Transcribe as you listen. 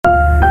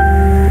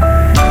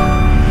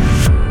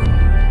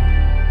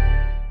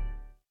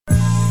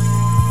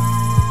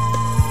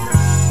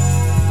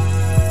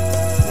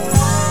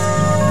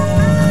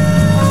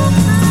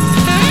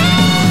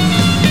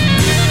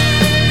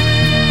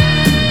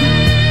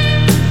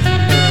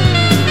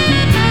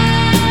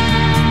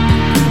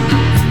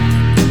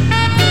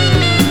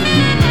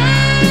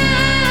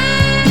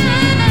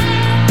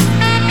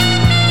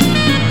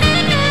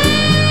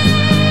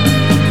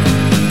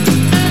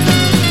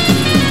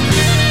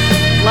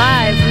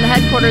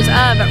headquarters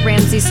of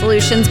Ramsey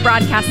Solutions,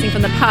 broadcasting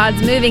from the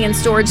Pods Moving and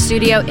Storage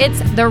Studio. It's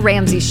The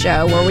Ramsey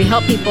Show, where we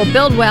help people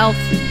build wealth,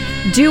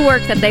 do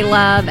work that they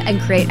love,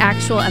 and create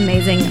actual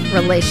amazing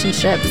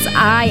relationships.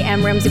 I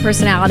am Ramsey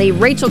personality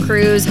Rachel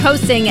Cruz,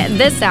 hosting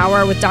this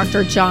hour with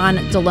Dr. John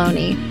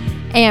Deloney.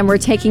 And we're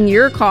taking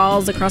your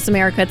calls across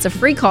America. It's a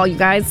free call, you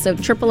guys. So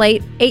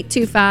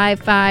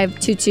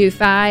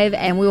 888-825-5225.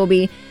 And we will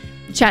be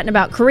chatting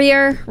about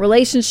career,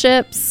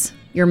 relationships,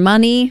 your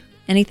money,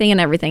 anything and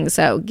everything.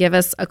 So give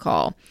us a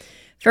call.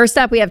 First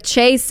up, we have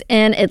Chase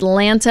in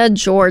Atlanta,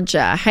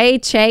 Georgia. Hey,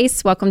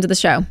 Chase. Welcome to the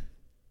show.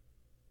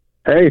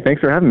 Hey, thanks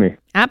for having me.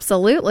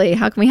 Absolutely.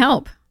 How can we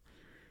help?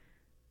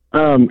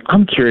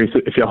 I'm curious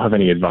if y'all have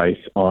any advice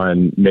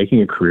on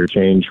making a career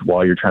change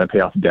while you're trying to pay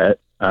off debt.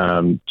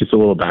 Just a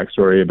little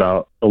backstory.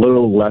 About a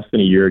little less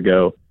than a year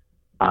ago,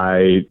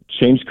 I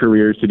changed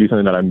careers to do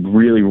something that I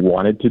really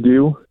wanted to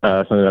do,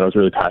 something that I was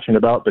really passionate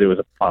about, but it was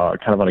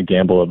kind of on a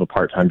gamble of a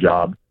part-time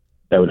job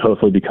that would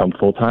hopefully become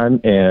full-time,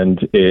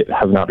 and it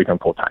has not become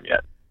full-time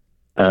yet.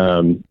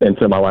 And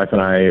so my wife and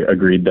I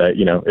agreed that,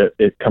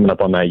 it coming up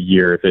on that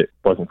year, if it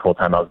wasn't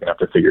full-time, I was going to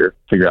have to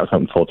figure out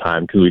something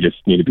full-time because we just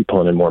need to be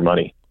pulling in more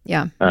money.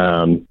 Yeah.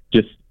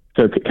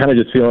 So kind of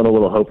just feeling a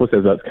little hopeless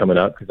as that's coming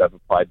up because I've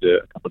applied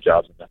to a couple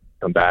jobs and nothing's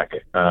come back.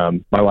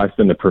 My wife's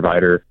been the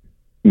provider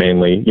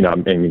mainly.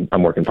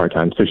 I'm working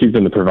part-time. So she's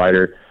been the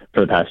provider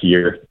for the past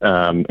year.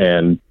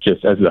 And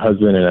just as the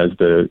husband and as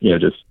the,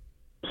 just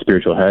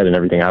spiritual head and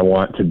everything, I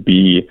want to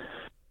be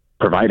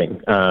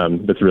providing.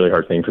 That's a really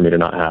hard thing for me to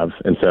not have.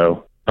 And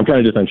so I'm kind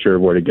of just unsure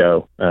of where to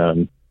go.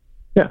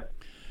 Yeah.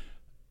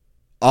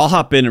 I'll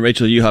hop in and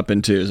Rachel, you hop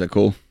in too. Is that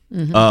cool?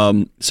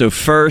 Mm-hmm. So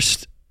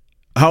first,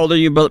 how old are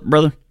you,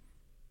 brother?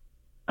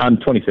 I'm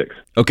 26.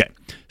 Okay.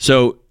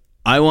 So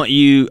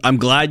I'm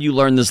glad you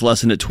learned this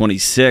lesson at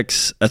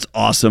 26. That's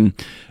awesome.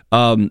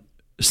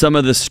 Some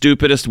of the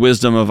stupidest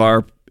wisdom of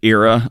our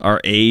era,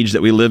 our age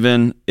that we live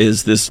in,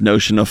 is this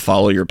notion of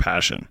follow your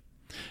passion.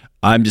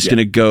 I'm just going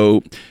to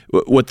go,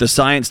 what the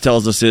science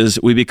tells us is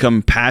we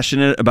become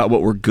passionate about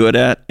what we're good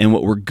at, and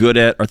what we're good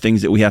at are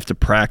things that we have to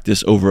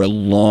practice over a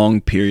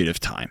long period of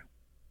time.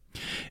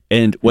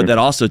 And what that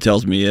also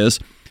tells me is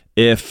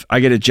if I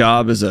get a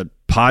job as a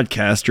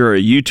podcaster or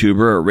a YouTuber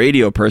or a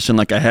radio person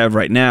like I have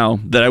right now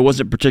that I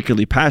wasn't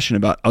particularly passionate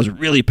about, I was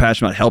really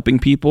passionate about helping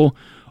people.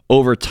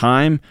 Over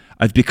time,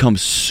 I've become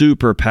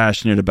super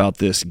passionate about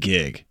this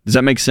gig. Does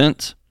that make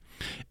sense?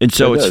 And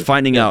so it's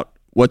finding out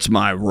what's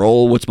my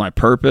role, what's my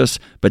purpose.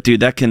 But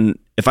dude,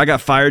 if I got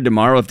fired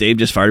tomorrow, if Dave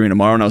just fired me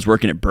tomorrow and I was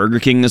working at Burger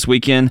King this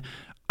weekend,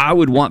 I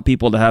would want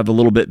people to have a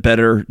little bit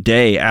better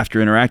day after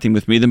interacting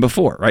with me than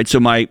before, right? So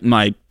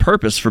my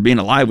purpose for being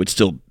alive would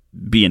still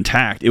be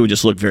intact. It would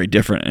just look very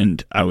different,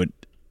 and I would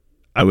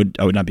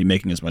not be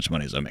making as much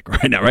money as I make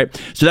right now, right?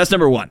 So that's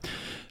number one.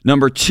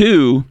 Number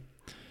two,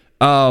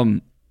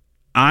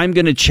 I'm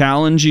going to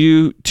challenge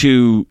you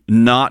to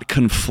not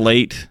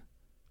conflate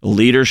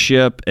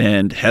leadership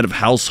and head of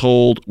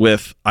household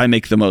with I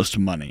make the most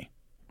money.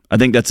 I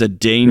think that's a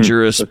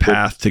dangerous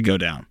path to go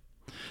down.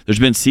 There's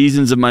been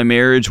seasons of my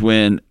marriage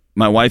when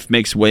my wife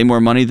makes way more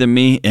money than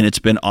me, and it's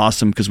been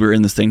awesome because we're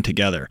in this thing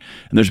together.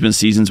 And there's been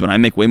seasons when I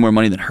make way more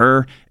money than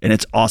her, and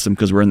it's awesome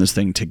because we're in this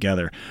thing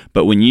together.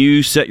 But when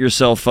you set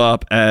yourself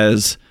up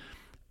as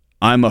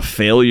I'm a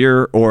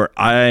failure, or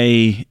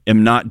I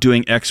am not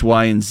doing X,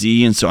 Y, and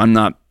Z, and so I'm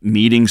not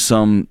meeting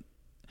some,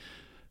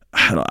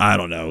 I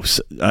don't know.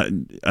 I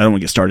don't want to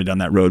get started down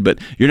that road, but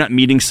you're not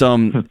meeting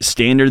some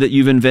standard that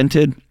you've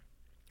invented,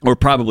 or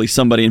probably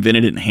somebody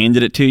invented it and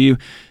handed it to you.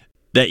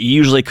 That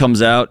usually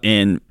comes out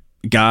in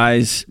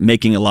guys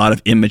making a lot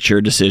of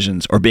immature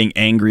decisions, or being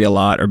angry a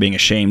lot, or being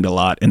ashamed a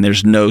lot, and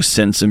there's no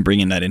sense in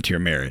bringing that into your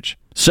marriage.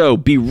 So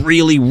be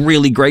really,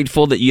 really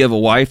grateful that you have a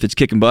wife that's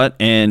kicking butt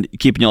and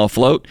keeping y'all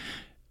afloat.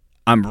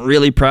 I'm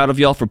really proud of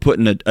y'all for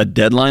putting a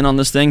deadline on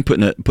this thing,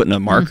 putting a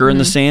marker in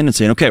the sand and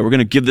saying, okay, we're going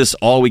to give this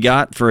all we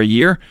got for a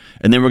year,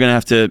 and then we're going to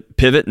have to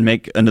pivot and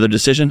make another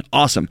decision.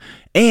 Awesome.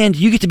 And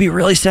you get to be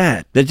really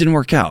sad that it didn't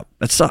work out.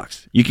 That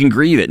sucks. You can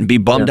grieve it and be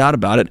bummed out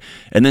about it,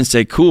 and then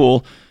say,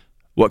 cool,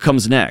 what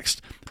comes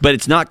next? But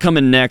it's not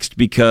coming next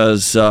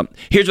because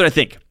here's what I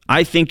think.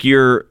 I think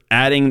you're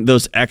adding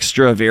those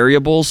extra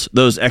variables,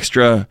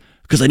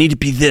 because I need to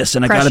be this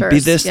and I got to be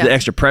this, the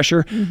extra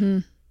pressure.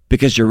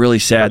 Because you're really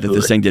sad that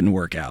this thing didn't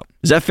work out.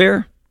 Is that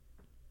fair?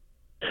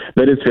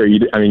 That is fair.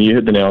 You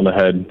hit the nail on the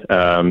head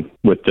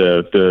with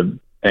the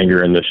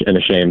anger and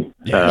the shame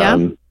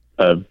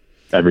of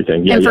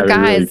everything. Yeah, and for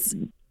guys,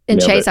 really, and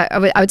Chase, I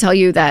would tell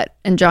you that,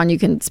 and John, you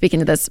can speak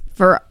into this,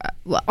 for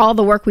all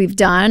the work we've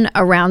done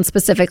around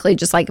specifically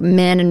just like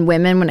men and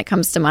women when it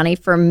comes to money.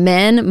 For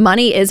men,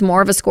 money is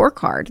more of a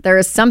scorecard. There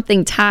is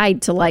something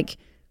tied to like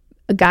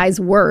a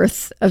guy's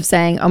worth of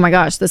saying, oh my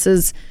gosh, this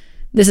is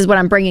what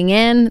I'm bringing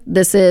in.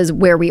 This is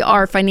where we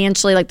are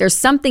financially. Like there's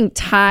something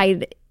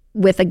tied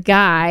with a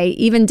guy,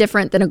 even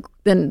different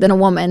than a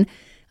woman.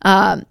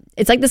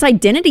 It's like this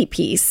identity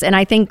piece. And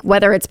I think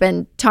whether it's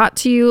been taught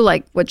to you,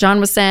 like what John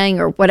was saying,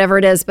 or whatever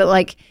it is, but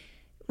like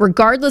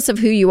regardless of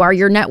who you are,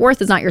 your net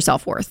worth is not your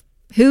self-worth.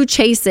 who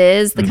Chase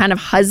is, the kind of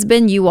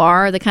husband you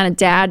are, the kind of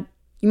dad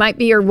you might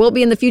be or will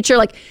be in the future,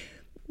 like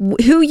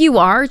who you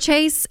are,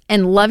 Chase,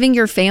 and loving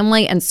your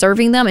family and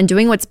serving them and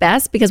doing what's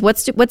best, because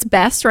what's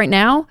best right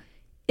now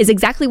is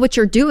exactly what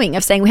you're doing,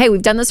 of saying, hey,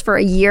 we've done this for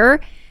a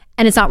year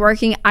and it's not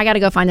working. I got to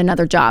go find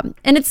another job.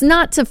 And it's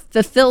not to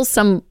fulfill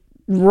some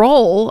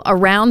role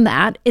around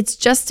that. It's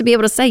just to be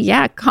able to say,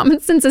 yeah, common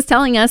sense is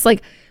telling us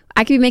like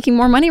I could be making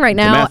more money right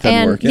now.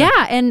 And work,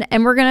 yeah. And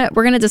we're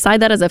going to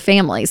decide that as a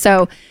family.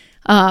 So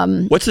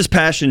what's this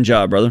passion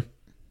job, brother?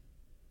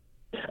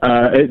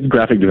 It's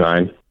graphic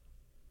design.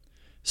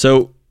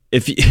 So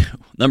if you,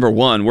 number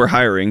one, we're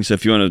hiring. So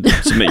if you want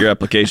to submit your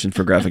application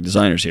for graphic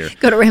designers here,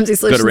 go to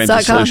RamseySolutions.com. Go to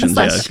Ramsey Solutions.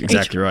 Yeah, that's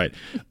exactly right.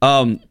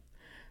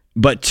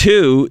 But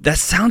two, that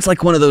sounds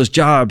like one of those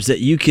jobs that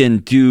you can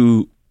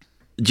do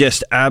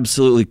just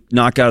absolutely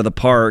knock out of the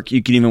park.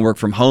 You can even work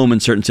from home in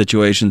certain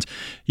situations.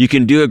 You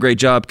can do a great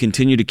job,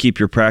 continue to keep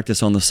your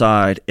practice on the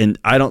side. And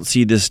I don't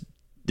see this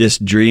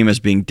dream as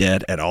being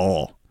dead at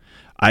all.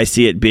 I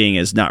see it being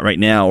as not right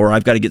now, or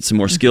I've got to get some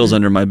more skills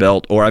under my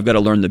belt, or I've got to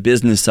learn the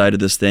business side of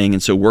this thing.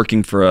 And so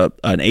working for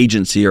an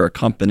agency or a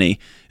company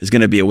is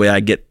going to be a way I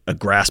get a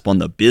grasp on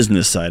the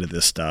business side of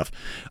this stuff.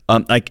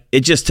 Like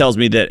it just tells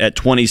me that at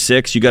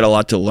 26, you got a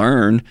lot to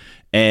learn.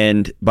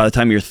 And by the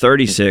time you're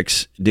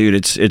 36, dude,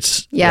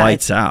 it's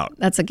lights out.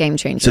 That's a game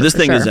changer. So this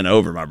thing isn't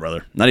over, my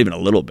brother. Not even a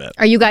little bit.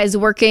 Are you guys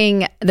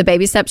working the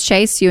baby steps,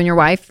 Chase, you and your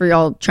wife? Are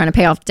y'all trying to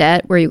pay off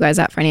debt? Where are you guys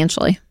at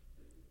financially?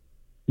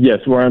 Yes,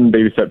 we're on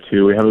baby step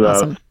 2. We have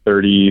about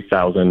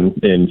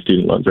 $30,000 in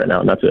student loans right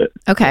now, and that's it.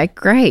 Okay,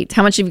 great.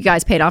 How much have you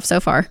guys paid off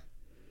so far?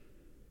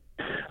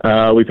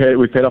 We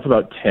paid off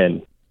about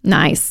 10.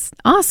 Nice,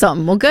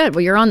 awesome. Well, good.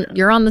 Well, you're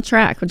on the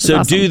track. Which is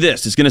awesome. Do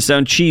this. It's going to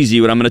sound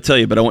cheesy what I'm going to tell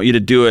you, but I want you to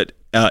do it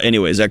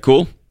anyway. Is that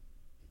cool?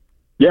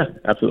 Yeah,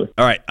 absolutely.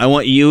 All right. I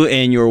want you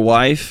and your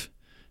wife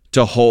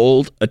to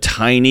hold a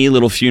tiny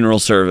little funeral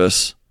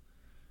service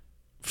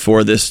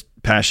for this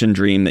passion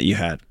dream that you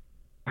had.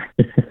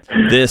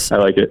 I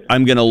like it.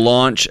 I'm going to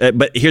launch,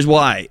 but here's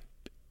why.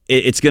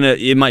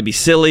 It might be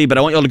silly, but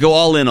I want y'all to go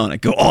all in on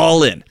it. Go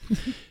all in.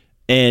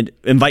 And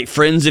invite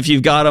friends if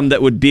you've got them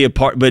that would be a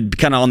part, but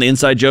kind of on the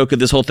inside joke of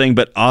this whole thing,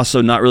 but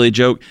also not really a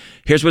joke.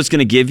 Here's what it's going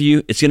to give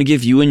you. It's going to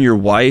give you and your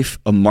wife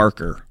a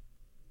marker.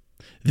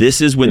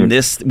 This is when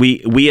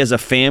we as a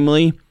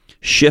family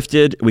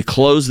shifted, we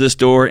closed this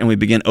door and we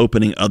began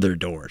opening other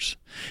doors.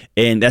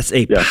 And that's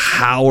a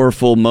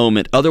powerful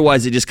moment.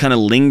 Otherwise, it just kind of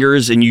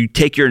lingers and you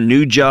take your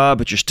new job,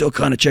 but you're still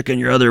kind of checking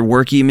your other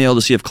work email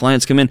to see if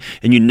clients come in,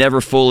 and you never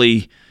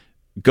fully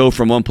go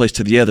from one place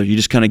to the other. You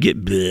just kind of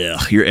get,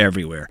 bleh, you're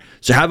everywhere.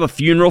 So have a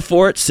funeral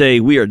for it. Say,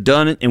 we are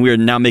done and we are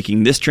now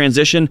making this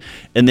transition.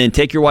 And then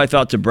take your wife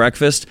out to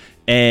breakfast.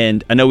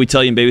 And I know we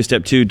tell you in baby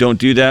step 2, don't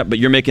do that, but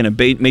you're making a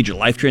major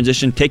life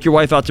transition. Take your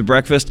wife out to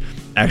breakfast.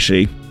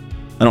 Actually, I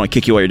don't want to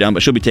kick you while you're down,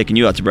 but she'll be taking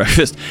you out to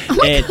breakfast.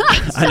 And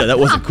I know that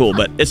wasn't cool,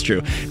 but it's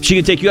true. She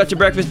can take you out to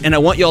breakfast, and I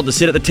want y'all to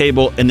sit at the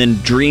table and then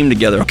dream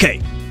together.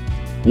 Okay,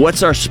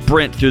 what's our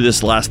sprint through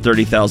this last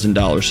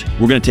 $30,000?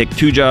 We're going to take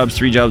 2 jobs,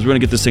 3 jobs. We're going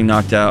to get this thing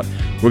knocked out.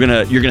 You're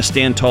going to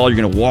stand tall. You're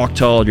going to walk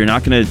tall. You're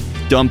not going to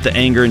dump the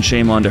anger and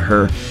shame onto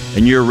her.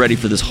 And you're ready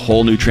for this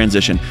whole new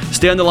transition.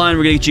 Stay on the line.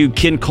 We're going to get you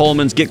Ken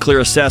Coleman's Get Clear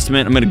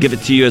Assessment. I'm going to give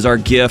it to you as our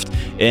gift,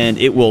 and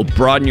it will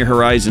broaden your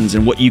horizons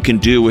and what you can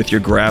do with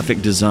your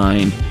graphic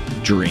design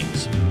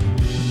dreams.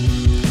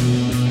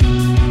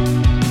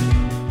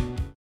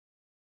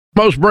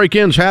 Most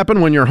break-ins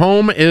happen when your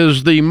home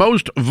is the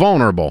most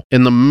vulnerable,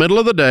 in the middle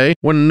of the day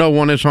when no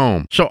one is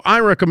home. So I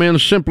recommend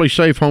Simply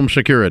Safe Home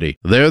Security.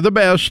 They're the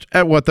best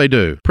at what they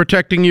do,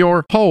 protecting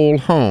your whole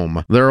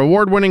home. Their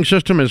award-winning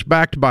system is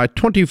backed by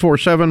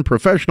 24/7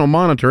 professional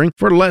monitoring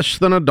for less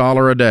than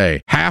 $1 a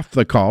day, half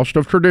the cost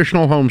of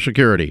traditional home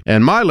security.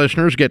 And my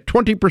listeners get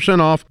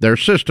 20% off their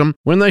system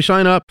when they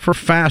sign up for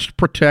Fast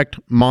Protect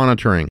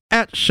monitoring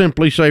at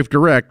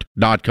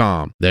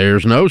simplysafedirect.com.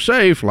 There's no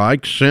safe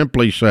like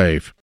Simply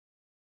Safe.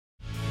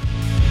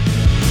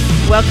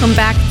 Welcome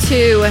back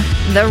to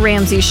The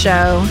Ramsey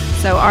Show.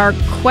 So our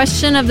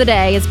question of the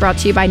day is brought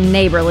to you by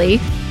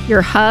Neighborly,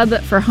 your hub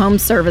for home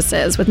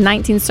services. With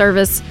 19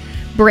 service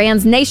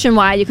brands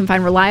nationwide, you can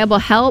find reliable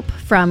help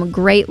from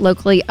great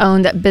locally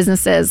owned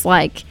businesses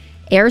like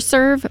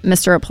AirServe,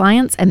 Mr.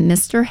 Appliance, and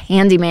Mr.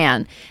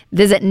 Handyman.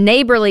 Visit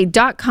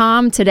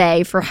neighborly.com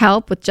today for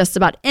help with just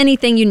about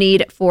anything you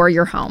need for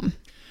your home.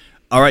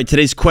 All right,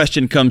 today's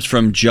question comes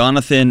from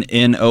Jonathan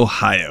in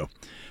Ohio.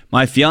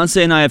 My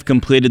fiance and I have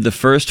completed the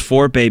first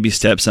 4 baby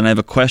steps, and I have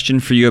a question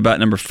for you about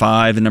number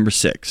 5 and number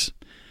 6.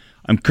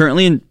 I'm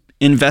currently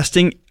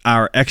investing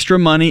our extra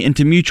money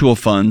into mutual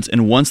funds,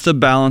 and once the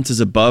balance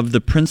is above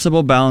the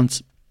principal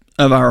balance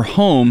of our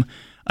home,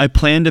 I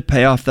plan to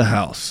pay off the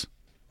house.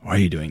 Why are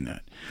you doing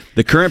that?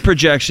 The current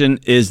projection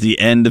is the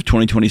end of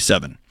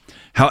 2027.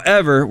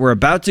 However, we're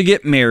about to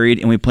get married,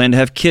 and we plan to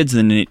have kids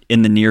in the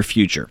near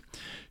future.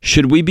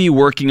 Should we be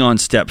working on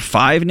step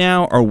 5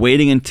 now, or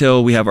waiting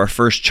until we have our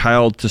first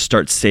child to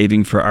start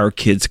saving for our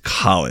kids'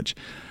 college?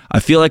 I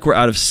feel like we're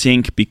out of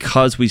sync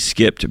because we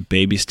skipped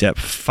baby step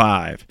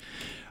 5.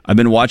 I've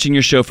been watching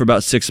your show for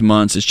about 6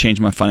 months. It's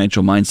changed my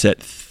financial mindset.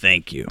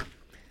 Thank you.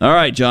 All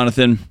right,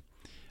 Jonathan.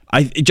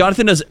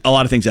 Jonathan does a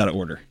lot of things out of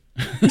order.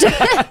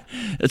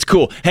 It's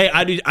cool. Hey,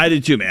 I do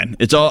too, man.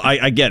 It's all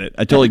I get it.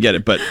 I totally get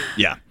it. But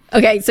yeah.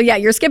 Okay, so yeah,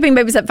 you're skipping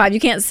baby step 5. You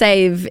can't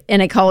save in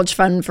a college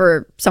fund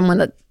for someone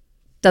that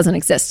doesn't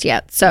exist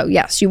yet. So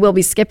yes, you will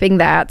be skipping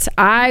that.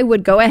 I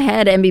would go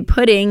ahead and be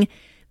putting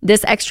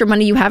this extra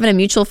money you have in a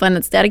mutual fund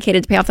that's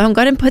dedicated to pay off the home.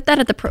 Go ahead and put that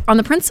on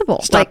the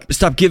principal.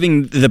 Stop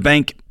giving the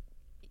bank.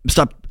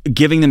 Stop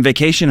giving them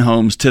vacation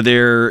homes to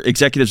their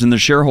executives and their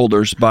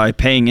shareholders by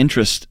paying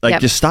interest.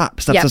 Just stop.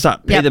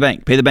 Pay the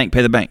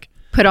bank.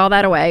 Put all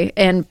that away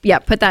and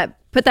put that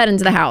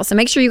into the house. And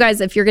make sure you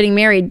guys, if you're getting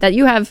married, that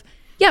you have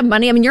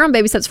money. I mean, you're on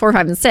baby steps 4,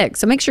 5, and 6.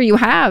 So make sure you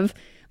have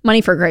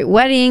money for a great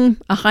wedding,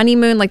 a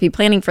honeymoon, be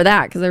planning for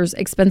that, because there's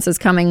expenses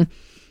coming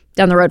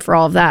down the road for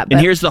all of that. And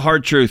here's the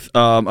hard truth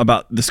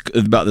about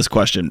this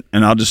question,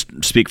 and I'll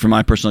just speak from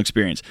my personal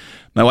experience.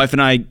 My wife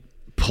and I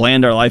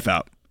planned our life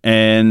out,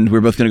 and we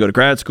were both going to go to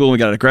grad school. We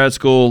got out of grad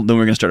school, then we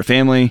were going to start a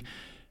family,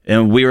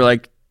 and we were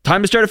like,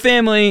 time to start a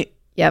family.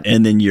 Yep.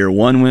 And then year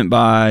 1 went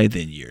by,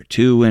 then year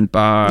 2 went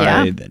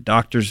by, then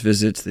doctor's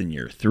visits, then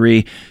year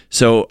 3.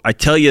 So I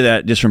tell you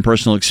that just from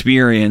personal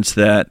experience,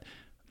 that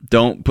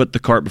don't put the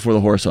cart before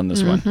the horse on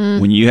this one.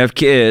 When you have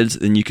kids,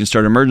 then you can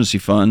start an emergency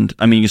fund.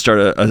 I mean, you can start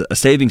a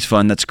savings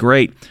fund. That's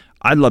great.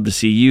 I'd love to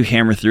see you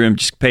hammer through and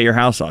just pay your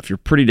house off. You're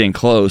pretty dang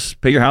close.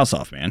 Pay your house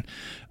off, man.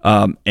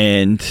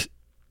 And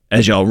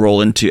as y'all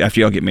roll into,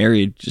 after y'all get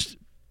married, just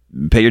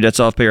pay your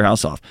debts off, pay your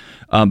house off.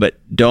 But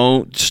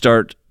don't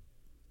start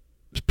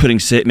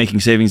making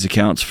savings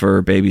accounts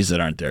for babies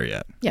that aren't there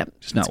yet. Yep.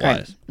 It's not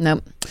wise.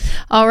 Nope.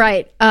 All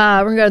right.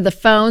 We're going to go to the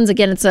phones.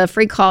 Again, it's a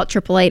free call at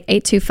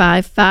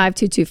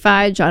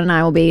 888-825-5225. John and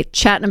I will be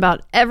chatting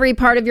about every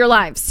part of your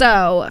life.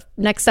 So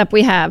next up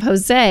we have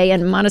Jose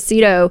in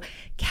Montecito,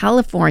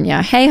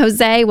 California. Hey,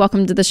 Jose.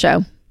 Welcome to the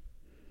show.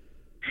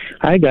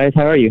 Hi, guys.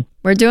 How are you?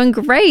 We're doing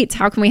great.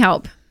 How can we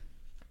help?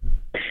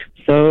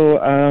 So,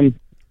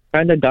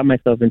 kind of got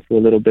myself into a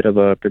little bit of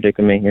a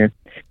predicament here.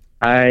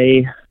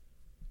 I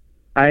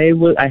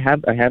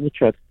have a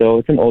truck still.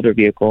 It's an older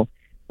vehicle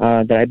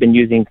that I've been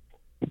using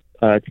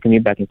to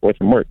commute back and forth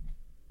from work.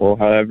 Well,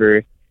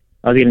 however,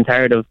 I was getting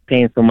tired of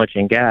paying so much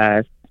in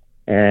gas,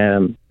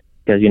 because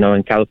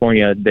in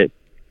California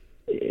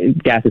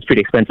gas is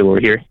pretty expensive over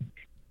here.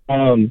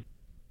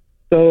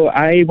 So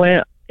I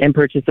went and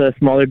purchased a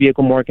smaller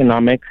vehicle, more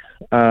economic,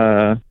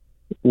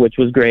 which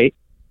was great.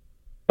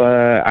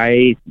 But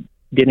I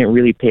didn't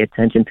really pay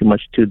attention too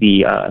much to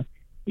the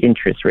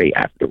interest rate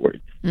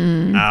afterwards.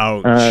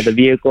 Ouch. The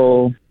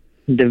vehicle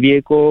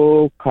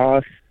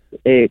cost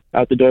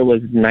out the door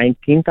was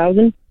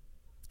 $19,000.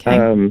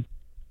 Okay.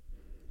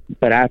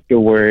 But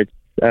afterwards,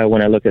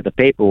 when I looked at the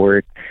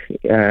paperwork,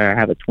 I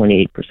have a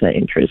 28%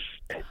 interest.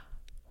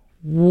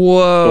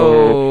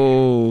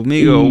 Whoa,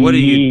 Migo, what are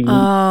you?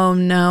 Oh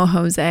no,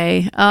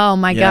 Jose. Oh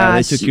my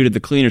gosh. They took you to the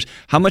cleaners.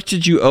 How much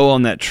did you owe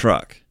on that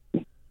truck?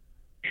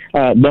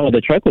 No,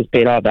 the truck was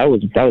paid off. That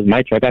was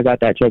my truck. I got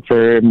that truck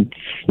for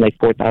like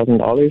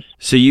 $4,000.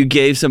 So you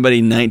gave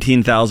somebody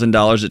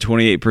 $19,000 at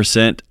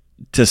 28%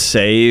 to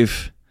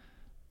save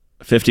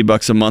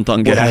 $50 a month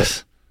on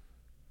gas.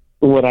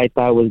 What I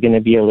thought was going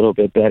to be a little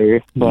bit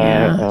better,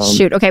 but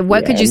shoot. Okay,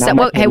 what could you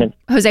sell? Hey,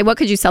 Jose, what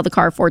could you sell the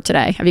car for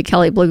today? Have you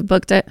Kelly Blue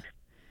booked it?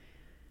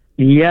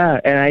 Yeah,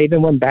 and I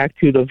even went back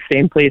to the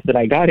same place that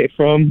I got it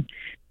from,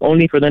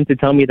 only for them to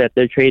tell me that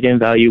their trade-in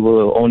value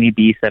will only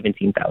be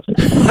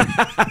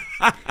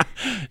 $17,000.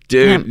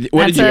 Dude,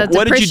 that's a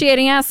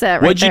depreciating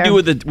asset. What'd you do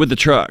with the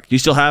truck? Do you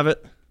still have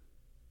it?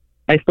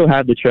 I still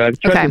have the truck.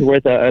 The truck is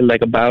worth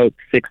like about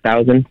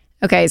 $6,000.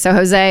 Okay, so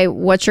Jose,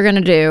 what you're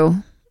gonna do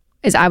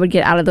is I would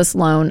get out of this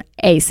loan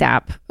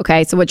ASAP.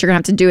 Okay, so what you're gonna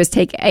have to do is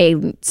take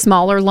a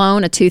smaller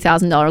loan, a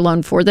 $2,000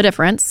 loan for the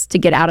difference to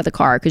get out of the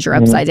car because you're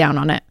upside down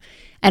on it.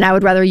 And I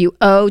would rather you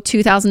owe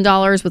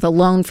 $2,000 with a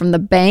loan from the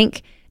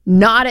bank,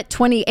 not at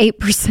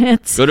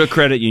 28%. Go to a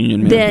credit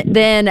union, man.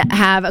 Then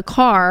have a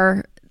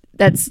car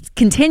that's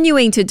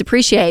continuing to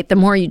depreciate the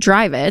more you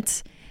drive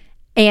it.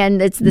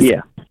 And it's this,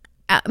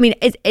 I mean,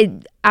 it's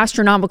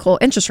astronomical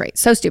interest rate.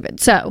 So stupid.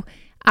 So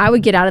I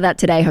would get out of that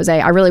today,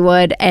 Jose. I really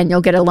would. And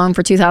you'll get a loan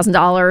for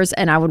 $2,000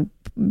 and I would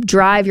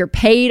drive your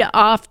paid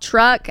off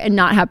truck and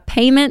not have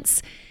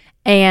payments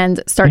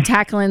and start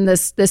tackling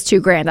this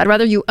 $2,000. I'd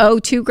rather you owe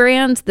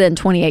 $2,000 than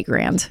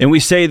 $28,000. And we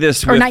say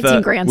this or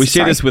 $19,000. We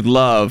say this with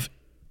love,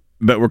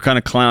 but we're kind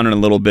of clowning a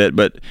little bit.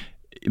 But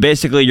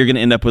basically, you're going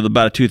to end up with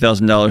about a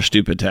 $2,000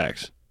 stupid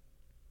tax.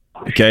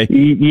 Okay?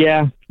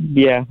 Yeah,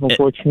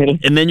 unfortunately.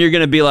 And then you're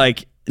going to be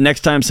like,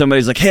 next time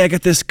somebody's like, hey, I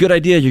got this good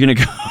idea, you're going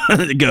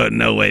to go,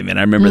 no way, man.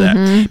 I remember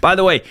that. By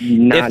the way,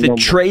 if the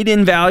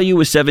trade-in value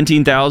was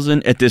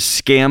 $17,000 at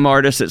this scam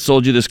artist that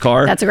sold you this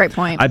car. That's a great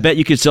point. I bet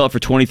you could sell it for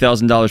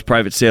 $20,000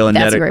 private sale and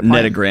net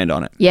 $1,000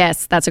 on it.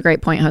 Yes, that's a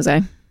great point,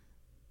 Jose.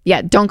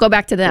 Yeah, don't go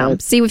back to them.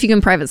 See if you can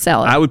private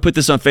sell it. I would put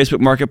this on Facebook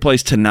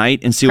Marketplace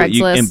tonight and see what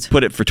you and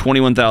put it for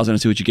 $21,000 and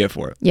see what you get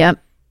for it.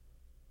 Yep.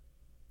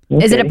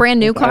 Okay. Is it a brand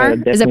new car?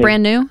 Is it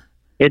brand new?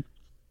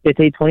 It's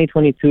a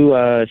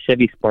 2022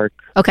 Chevy Spark.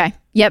 Okay.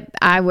 Yep.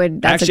 I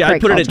would. That's Actually, a great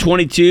I'd put it call, at John.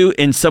 22,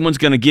 and someone's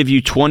going to give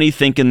you 20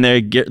 thinking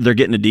they're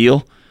getting a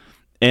deal,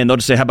 and they'll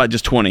just say, how about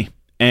just 20?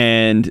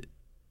 And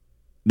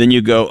then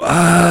you go,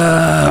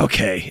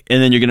 okay.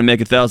 And then you're going to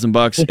make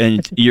 $1,000,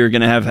 and you're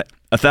going to have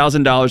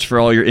 $1,000 for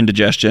all your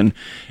indigestion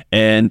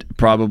and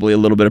probably a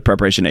little bit of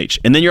preparation H.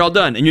 And then you're all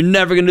done, and you're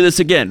never going to do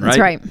this again, right? That's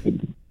right.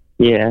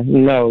 Yeah,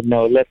 no,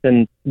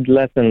 lesson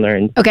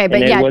learned. Okay, but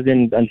and yeah. it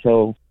wasn't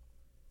until.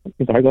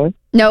 Sorry, go ahead.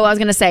 No, I was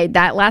going to say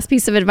that last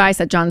piece of advice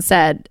that John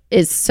said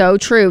is so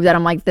true that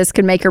I'm like, this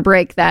could make or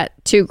break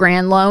that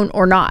 $2,000 loan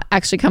or not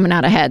actually coming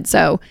out ahead.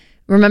 So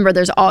remember,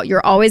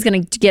 you're always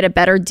going to get a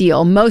better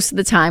deal most of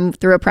the time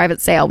through a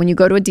private sale. When you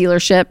go to a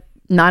dealership,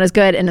 not as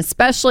good. And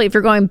especially if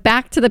you're going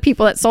back to the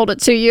people that sold it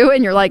to you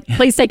and you're like,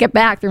 please take it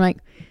back. They're like,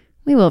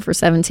 we will for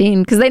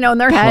 17 because they know in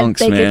their head.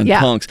 Punks, man.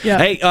 Punks. Yeah.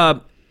 Hey,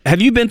 have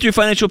you been through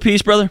Financial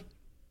Peace, brother?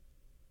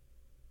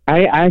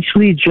 I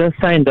actually just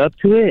signed up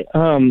to it.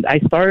 I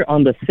start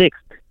on the 6th.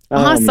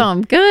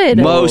 Awesome. Good.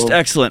 Most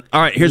excellent.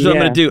 All right, here's what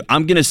I'm going to do.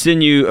 I'm going to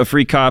send you a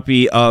free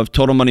copy of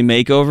Total Money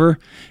Makeover,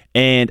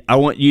 and I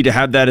want you to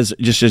have that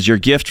as your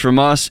gift from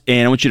us,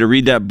 and I want you to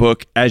read that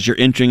book as you're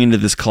entering into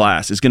this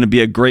class. It's going to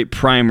be a great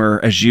primer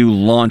as you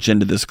launch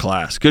into this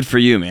class. Good for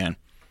you, man.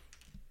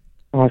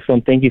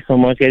 Awesome. Thank you so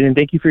much, guys, and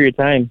thank you for your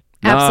time.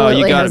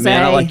 Absolutely, you got Jose. it,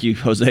 man. I like you,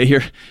 Jose.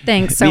 Here.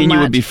 Thanks so Me and much.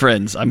 you would be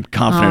friends. I'm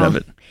confident of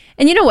it.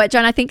 And you know what,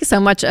 John? I think so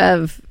much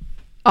of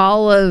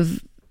all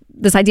of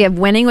this idea of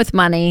winning with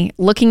money,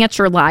 looking at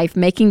your life,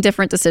 making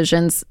different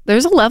decisions,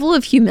 there's a level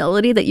of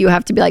humility that you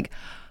have to be like,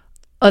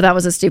 oh, that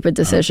was a stupid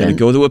decision.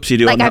 Go with the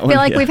whoopsie-do Like, on I that feel one.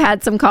 like we've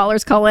had some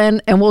callers call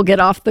in and we'll get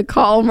off the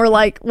call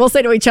and we'll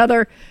say to each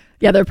other,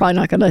 yeah, they're probably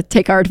not going to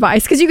take our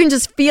advice because you can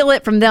just feel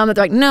it from them that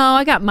they're like, no,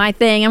 I got my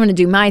thing. I'm going to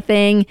do my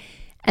thing.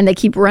 And they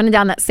keep running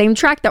down that same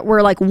track that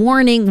we're like,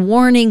 warning,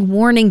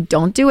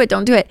 don't do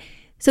it.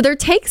 So there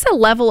takes a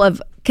level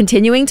of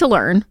continuing to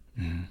learn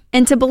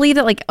and to believe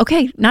that like,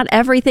 okay, not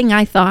everything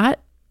I thought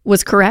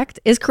was correct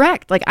is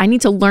correct. Like I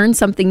need to learn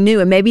something new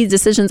and maybe the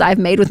decisions I've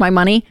made with my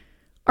money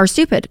are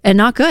stupid and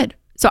not good.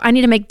 So I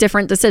need to make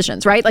different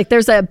decisions, right? Like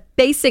there's a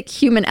basic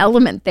human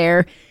element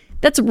there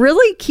that's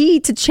really key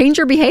to change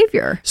your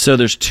behavior. So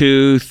there's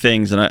two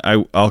things, and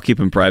I'll keep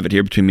them private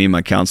here between me and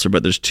my counselor,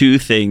 but there's two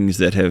things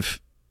that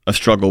I've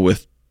struggled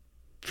with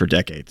for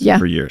decades,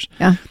 for years.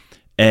 Yeah.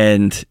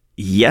 And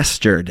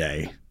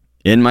yesterday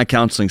in my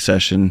counseling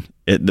session,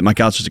 my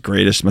counselor's the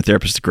greatest, my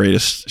therapist's the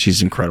greatest,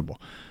 she's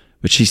incredible.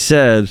 But she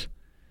said,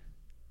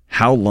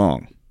 how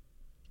long?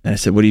 And I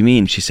said, what do you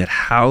mean? She said,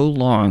 how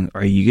long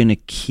are you going to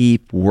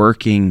keep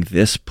working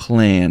this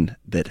plan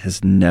that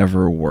has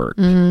never worked?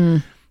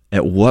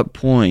 At what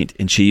point,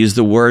 and she used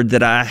the word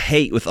that I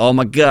hate with all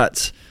my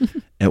guts,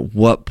 at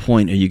what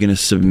point are you going to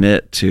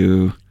submit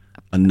to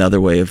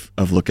another way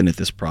of looking at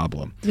this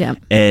problem? Yeah.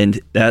 And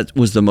that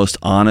was the most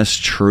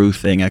honest, true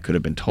thing I could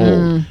have been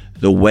told.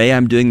 The way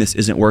I'm doing this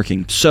isn't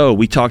working. So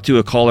we talked to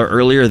a caller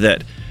earlier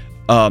that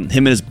him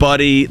and his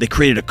buddy, they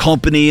created a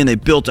company and they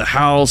built a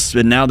house,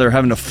 and now they're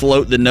having to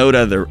float the note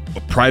out of their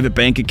private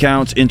bank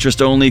accounts,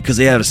 interest only, because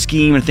they have a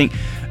scheme and thing,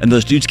 and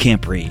those dudes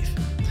can't breathe.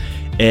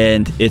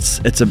 And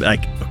it's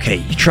like, okay,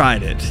 you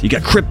tried it. You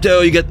got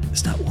crypto,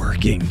 it's not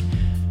working.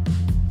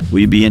 Will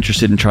you be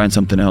interested in trying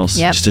something else?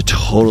 Yep. Just a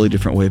totally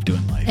different way of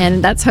doing life.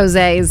 And that's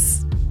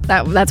Jose's.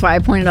 That's why I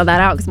pointed all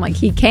that out because I'm like,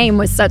 he came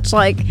with such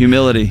like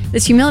Humility.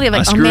 this humility of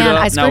like, oh man,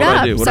 I screwed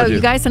up. What'd So I do?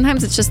 you guys,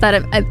 sometimes it's just that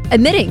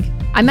admitting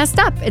I messed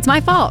up. It's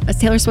my fault, as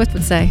Taylor Swift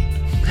would say.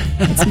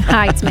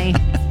 Hi, it's me.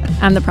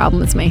 I'm the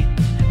problem. It's me.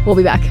 We'll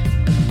be back.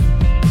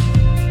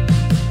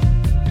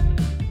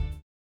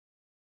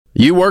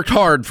 You worked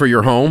hard for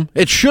your home.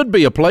 It should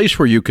be a place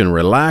where you can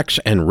relax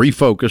and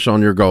refocus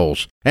on your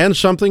goals. And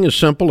something as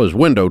simple as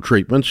window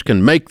treatments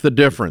can make the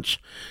difference.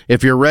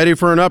 If you're ready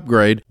for an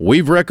upgrade,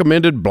 we've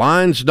recommended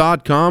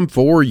Blinds.com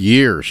for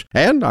years,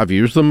 and I've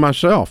used them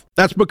myself.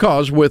 That's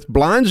because with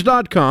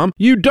Blinds.com,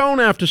 you don't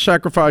have to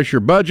sacrifice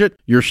your budget,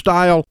 your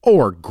style,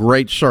 or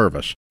great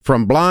service.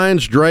 From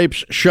blinds,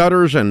 drapes,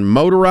 shutters, and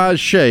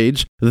motorized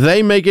shades,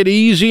 they make it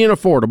easy and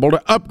affordable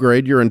to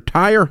upgrade your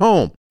entire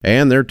home.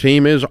 And their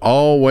team is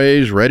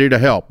always ready to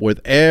help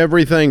with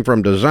everything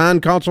from design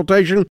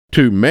consultation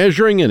to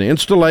measuring and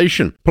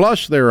installation.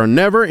 Plus, there are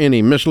never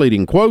any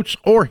misleading quotes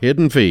or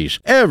hidden fees.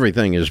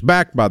 Everything is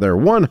backed by their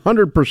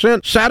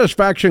 100%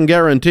 satisfaction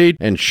guaranteed,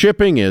 and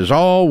shipping is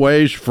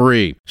always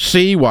free.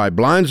 See why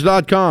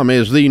Blinds.com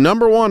is the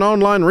 #1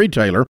 online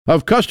retailer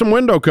of custom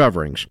window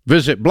coverings.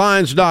 Visit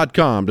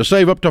Blinds.com to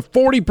save up to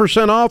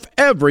 40% off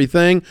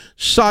everything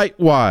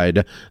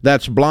site-wide.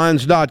 That's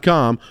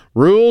Blinds.com.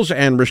 Rules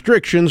and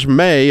restrictions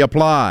may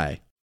apply.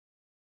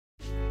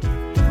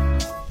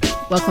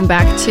 Welcome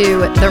back to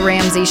The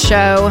Ramsey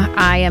Show.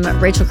 I am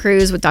Rachel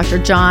Cruz with Dr.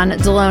 John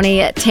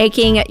Deloney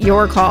taking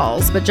your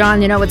calls. But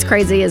John, you know what's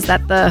crazy is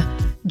that the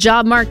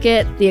job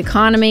market, the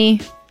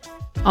economy,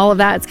 all of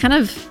that, it's kind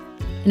of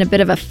in a bit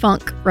of a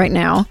funk right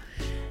now.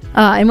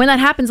 And when that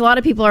happens, a lot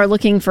of people are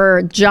looking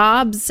for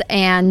jobs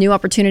and new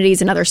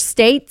opportunities in other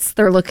states.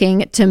 They're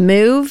looking to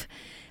move.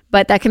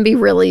 but that can be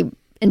really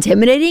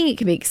intimidating. It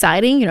can be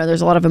exciting.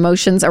 There's a lot of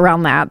emotions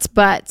around that,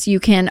 but you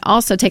can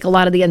also take a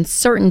lot of the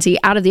uncertainty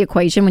out of the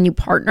equation when you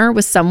partner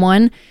with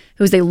someone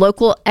who's a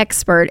local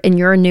expert in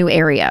your new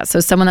area. So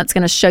someone that's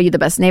going to show you the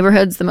best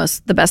neighborhoods,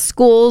 the best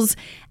schools,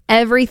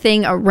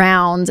 everything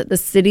around the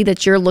city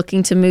that you're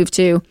looking to move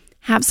to.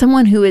 Have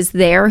someone who is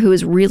there, who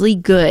is really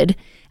good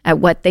at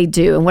what they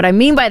do. And what I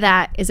mean by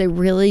that is a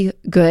really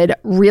good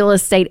real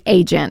estate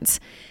agent.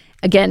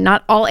 Again,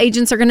 not all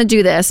agents are going to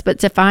do this, but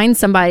to find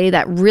somebody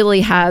that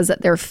really has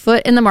their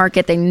foot in the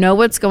market, they know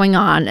what's going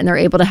on, and they're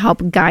able to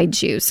help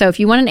guide you. So if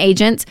you want an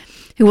agent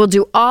who will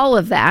do all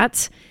of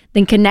that,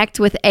 then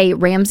connect with a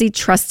Ramsey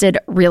Trusted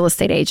Real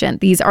Estate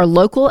Agent. These are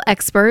local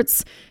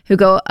experts who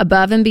go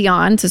above and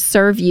beyond to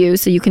serve you,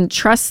 so you can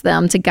trust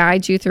them to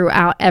guide you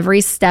throughout every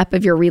step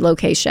of your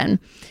relocation.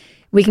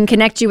 We can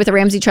connect you with the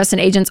Ramsey Trusted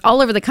agents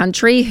all over the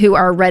country who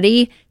are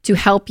ready to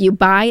help you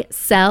buy,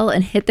 sell,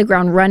 and hit the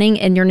ground running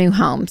in your new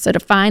home. So to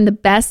find the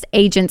best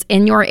agents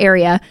in your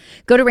area,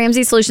 go to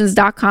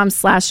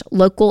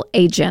RamseySolutions.com/local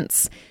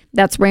agents.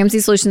 That's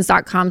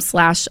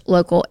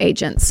RamseySolutions.com/local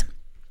agents.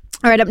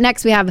 All right, up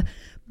next we have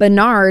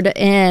Bernard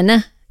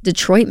in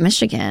Detroit,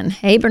 Michigan.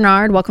 Hey,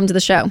 Bernard, welcome to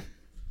the show.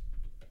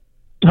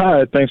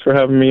 Hi, thanks for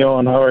having me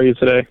on. How are you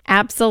today?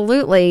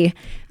 Absolutely.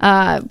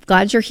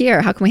 Glad you're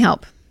here. How can we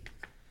help?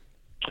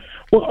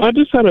 Well, I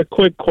just had a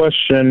quick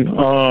question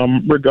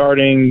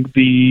regarding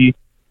I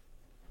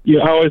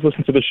always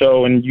listen to the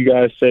show, and you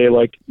guys say,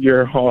 like,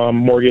 your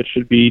mortgage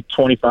should be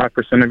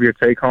 25% of your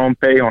take-home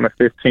pay on a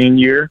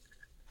 15-year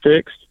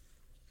fixed.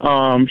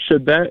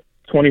 Should that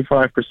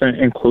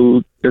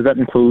 25% does that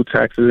include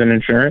taxes and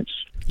insurance?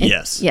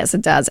 Yes. Yes,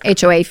 it does.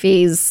 HOA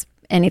fees,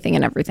 anything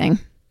and everything.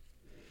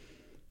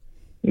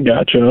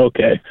 Gotcha.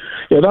 Okay.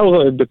 Yeah, that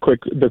was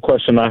the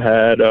question I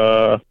had.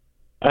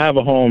 I have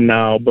a home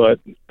now, but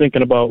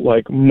thinking about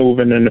like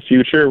moving in the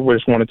future, we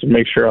just wanted to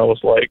make sure I was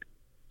like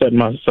setting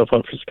myself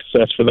up for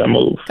success for that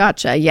move.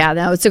 Gotcha. Yeah,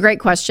 no, it's a great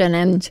question.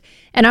 And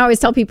I always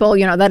tell people,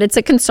 that it's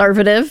a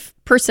conservative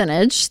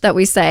percentage that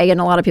we say, and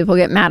a lot of people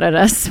get mad at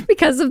us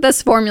because of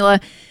this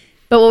formula.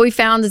 But what we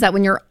found is that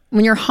when your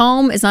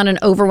home is not an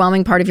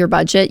overwhelming part of your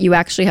budget, you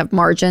actually have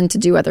margin to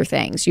do other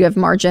things. You have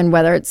margin,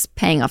 whether it's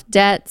paying off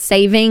debt,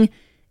 saving,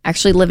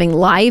 actually living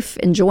life,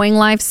 enjoying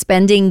life,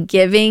 spending,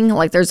 giving.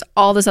 Like, there's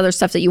all this other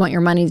stuff that you want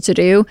your money to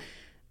do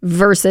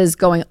versus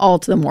going all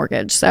to the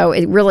mortgage. So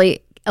it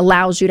really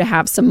allows you to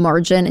have some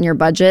margin in your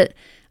budget.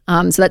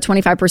 So that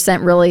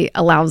 25% really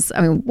allows,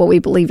 what we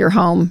believe your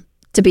home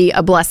to be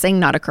a blessing,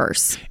 not a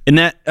curse. And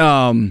that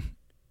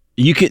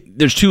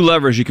there's two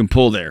levers you can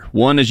pull there.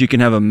 One is you can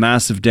have a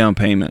massive down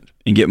payment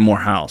and get more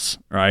house,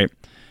 right?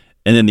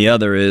 And then the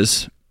other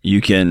is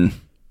you can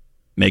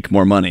make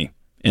more money.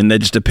 And that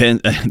just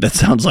depends. That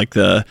sounds like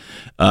the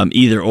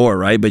either or,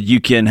 right? But you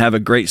can have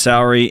a great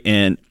salary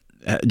and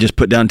just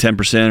put down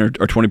 10%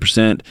 or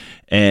 20%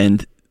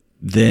 and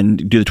then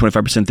do the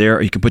 25% there.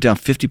 Or you can put down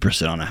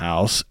 50% on a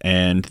house,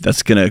 and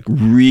that's going to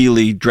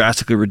really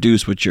drastically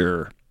reduce what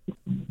your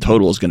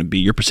total is going to be,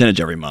 your percentage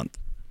every month.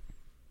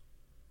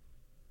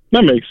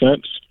 That makes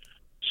sense.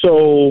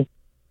 So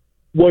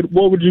what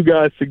would you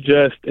guys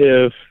suggest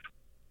because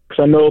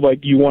I know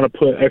like you want to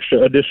put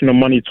additional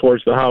money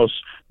towards the house,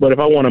 but if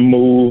I want to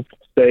move,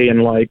 say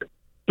in like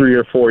 3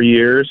 or 4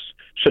 years,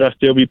 should I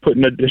still be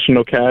putting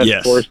additional cash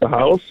towards the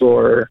house,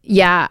 or?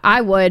 Yeah, I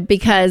would,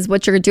 because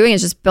what you're doing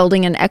is just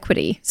building an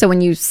equity. So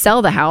when you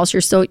sell the house,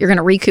 you're going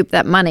to recoup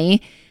that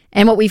money.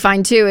 And what we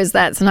find too is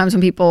that sometimes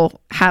when people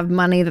have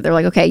money that they're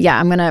like, okay, yeah,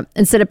 I'm going to,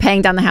 instead of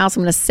paying down the house,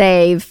 I'm going to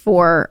save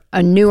for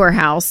a newer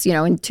house,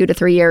 in 2 to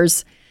 3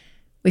 years.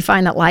 We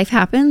find that life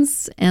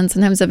happens, and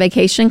sometimes a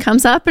vacation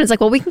comes up, and it's like,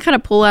 well, we can kind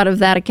of pull out of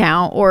that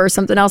account, or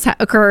something else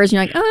occurs, and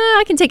you're like,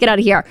 I can take it out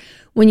of here.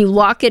 When you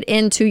lock it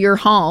into your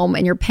home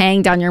and you're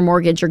paying down your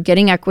mortgage, you're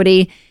getting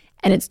equity,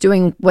 and it's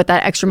doing what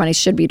that extra money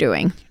should be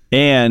doing.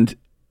 And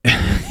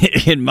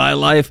in my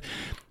life,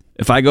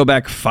 if I go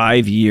back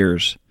 5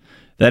 years,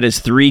 that is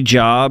 3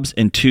 jobs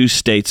in 2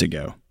 states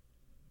ago.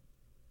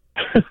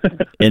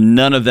 And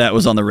none of that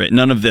was on the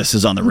none of this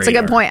is on the radar. That's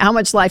a good point. How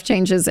much life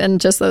changes in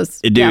just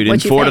those? Dude, in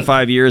 4 to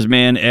 5 years,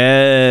 man,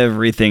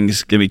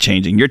 everything's going to be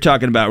changing. You're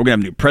talking about we're going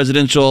to have a new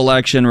presidential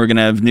election. We're going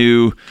to have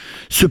new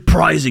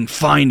surprising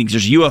findings.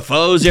 There's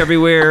UFOs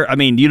everywhere. I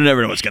mean, you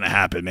never know what's going to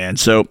happen, man.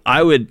 So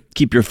I would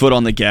keep your foot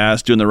on the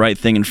gas, doing the right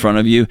thing in front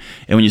of you.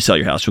 And when you sell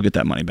your house, you'll get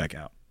that money back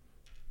out.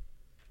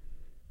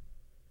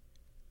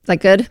 Is that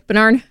good,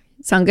 Bernard?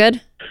 Sound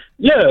good?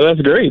 Yeah, that's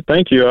great.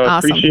 Thank you. I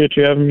appreciate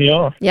you having me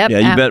on. Yep.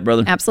 Yeah, you bet,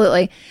 brother.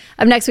 Absolutely.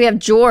 Up next, we have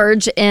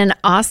George in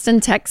Austin,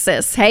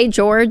 Texas. Hey,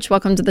 George.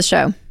 Welcome to the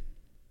show.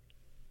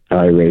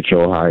 Hi,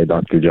 Rachel. Hi,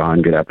 Dr.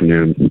 John. Good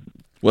afternoon.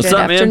 What's up,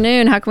 man? Good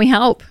afternoon. How can we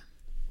help?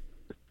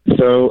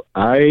 So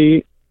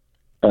I,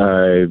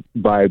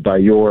 by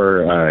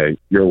your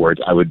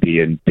words, I would be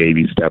in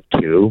baby step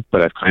 2,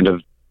 but I kind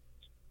of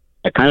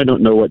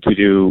don't know what to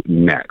do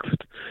next.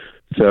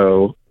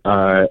 So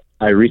I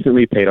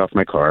recently paid off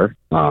my car.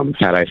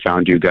 Had I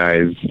found you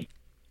guys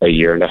a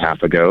year and a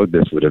half ago,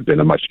 this would have been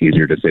a much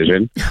easier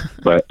decision.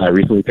 But I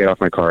recently paid off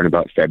my car in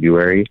about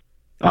February.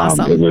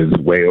 Awesome. It was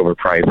way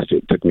overpriced.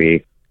 It took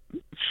me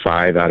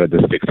 5 out of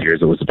the 6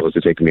 years it was supposed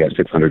to take me at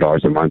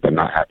 $600 a month. I'm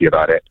not happy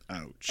about it.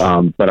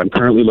 Ouch. But I'm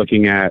currently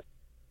looking at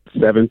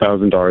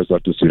 $7,000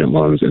 left in student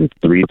loans and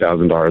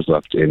 $3,000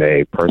 left in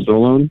a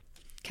personal loan.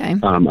 Okay.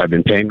 I've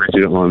been paying my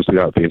student loans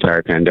throughout the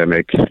entire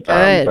pandemic. But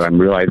I'm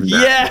realizing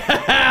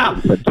that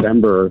in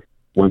September,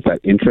 once that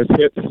interest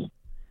hits,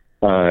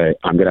 I'm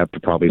going to have to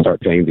probably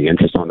start paying the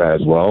interest on that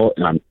as well.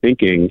 And I'm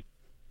thinking,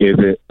 is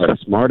it a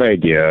smart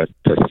idea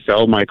to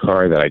sell my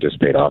car that I just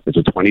paid off? It's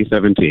a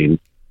 2017.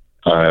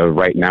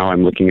 Right now,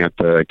 I'm looking at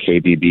the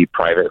KBB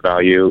private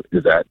value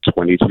is at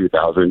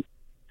 $22,000.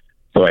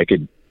 So I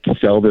could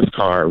sell this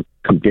car,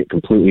 get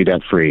completely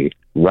debt free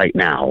right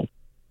now,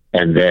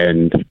 and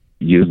then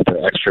use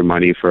the extra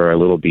money for a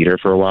little beater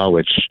for a while,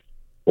 which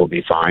will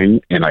be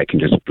fine, and I can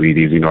just breathe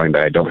easy knowing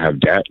that I don't have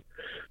debt.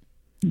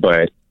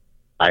 But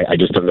I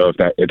just don't know if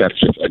that's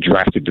just a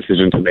drastic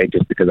decision to make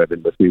just because I've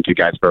been listening to you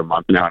guys for a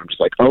month now. And I'm just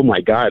like, oh my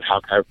God,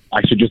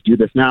 I should just do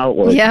this now?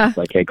 Or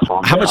like, hey,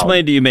 calm down. How much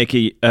money do you make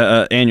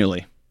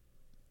annually?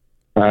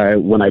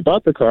 When I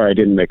bought the car, I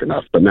didn't make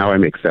enough, but now I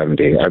make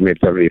 70. I've made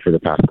 70 for the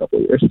past couple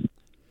of years.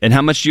 And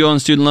how much do you owe in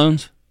student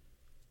loans?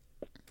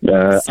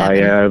 I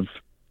have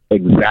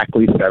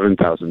exactly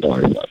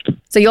 $7,000 left.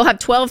 So you'll have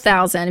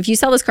 $12,000 if you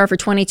sell this car for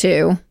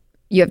 $22,000.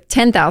 You have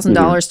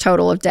 $10,000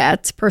 total of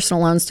debt,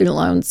 personal loans, student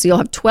loans. So you'll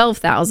have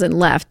 $12,000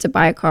 left to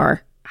buy a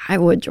car. I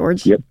would,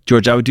 George. Yep.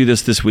 George, I would do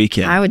this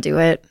weekend. I would do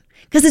it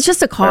because it's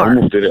just a car.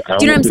 Do you know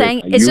what I'm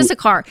saying? It's just a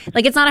car.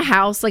 Like, it's not a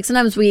house. Like,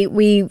 sometimes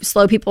we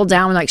slow people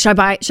down. We're like, should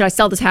I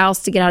sell this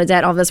house to get out of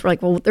debt? All this. We're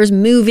like, well, there's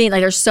moving.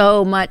 Like, there's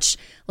so much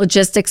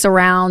logistics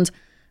around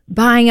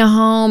buying a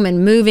home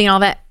and moving and all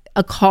that.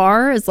 A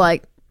car is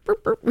like,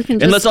 we can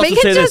just, and let's also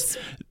say this.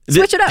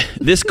 Switch it up.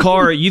 This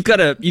car, you've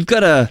got a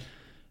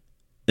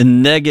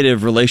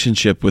negative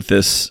relationship with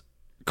this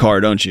car,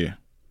 don't you?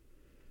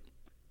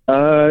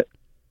 No,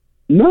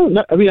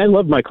 I mean, I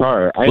love my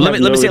car. Let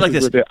me say it like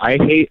this. I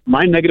hate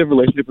my negative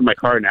relationship with my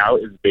car now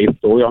is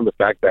based solely on the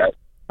fact that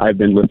I've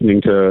been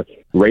listening to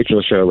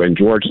Rachel's show and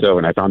George's show,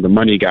 and I found the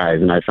Money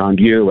Guys, and I found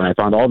you, and I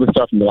found all this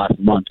stuff in the last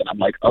month, and I'm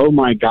like, oh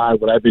my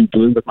God, what I've been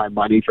doing with my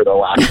money for the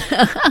last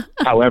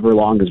however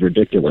long is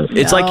ridiculous.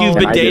 It's like you've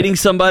been dating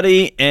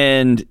somebody,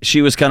 and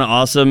she was kind of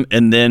awesome,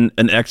 and then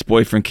an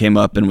ex-boyfriend came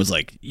up and was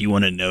like, you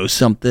want to know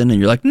something? And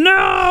you're like,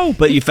 no!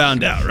 But you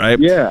found out, right?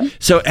 Yeah.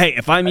 So, hey,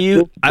 if I'm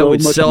you, I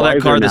would sell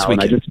that car this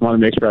weekend. I just want to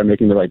make sure I'm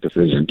making the right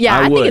decision. Yeah,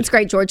 I think it's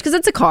great, George, because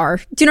it's a car.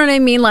 Do you know what I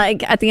mean?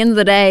 Like, at the end of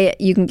the day,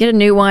 you can get a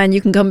new one.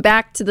 You can come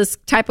back to this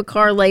type of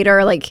car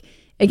later. Like,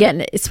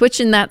 again,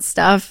 switching that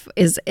stuff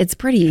it's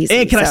pretty easy.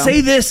 And can I say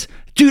this?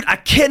 Dude, I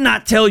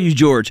cannot tell you,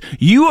 George.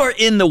 You are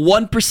in the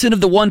 1% of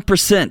the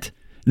 1%.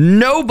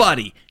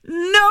 Nobody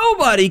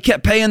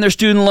kept paying their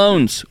student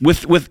loans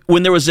with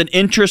when there was an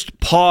interest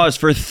pause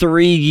for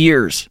 3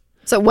 years.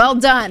 So well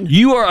done.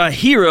 You are a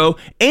hero.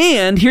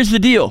 And here's the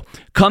deal.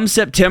 Come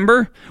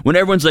September, when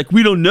everyone's like,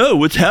 we don't know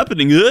what's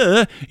happening,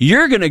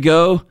 you're going to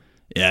go,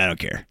 yeah, I don't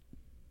care.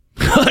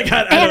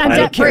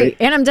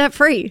 I'm debt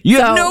free. You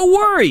have no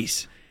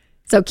worries.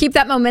 So keep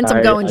that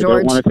momentum going,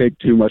 George. I don't want to take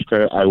too much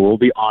credit. I will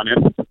be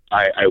honest.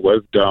 I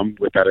was dumb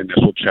with that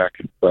initial check,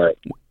 but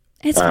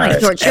it's fine,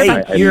 George. You're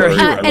a hero.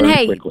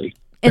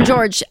 And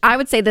George, I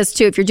would say this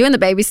too. If you're doing the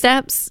baby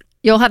steps,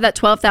 you'll have that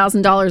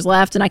 $12,000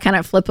 left. And I kind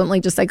of flippantly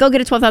just say, go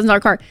get a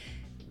 $12,000 car.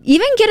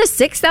 Even get a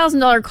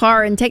 $6,000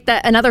 car and take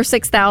that another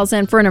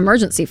 $6,000 for an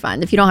emergency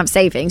fund if you don't have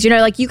savings. You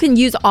know, like, you can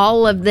use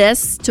all of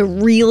this to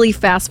really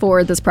fast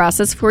forward this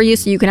process for you,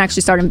 so you can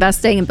actually start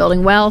investing and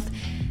building wealth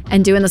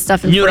and doing the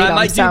stuff in freedom. You know what I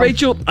might do,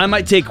 Rachel? I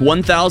might take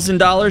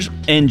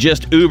 $1,000 and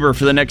just Uber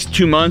for the next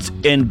 2 months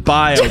and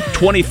buy a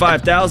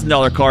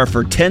 $25,000 car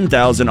for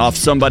 $10,000 off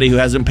somebody who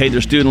hasn't paid their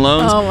student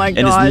loans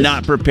and is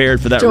not prepared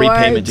for that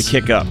repayment to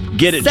kick up.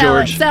 Get it,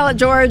 George. Sell it,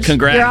 George.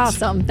 Congrats. You're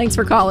awesome. Thanks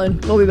for calling.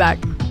 We'll be back.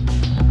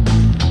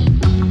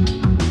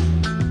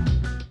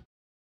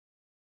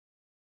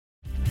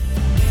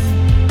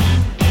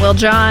 Well,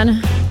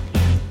 John,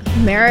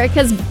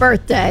 America's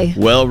birthday.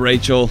 Well,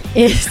 Rachel.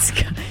 It's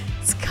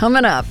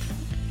coming up.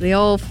 The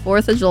old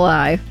 4th of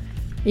July.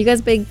 Are you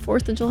guys big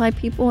 4th of July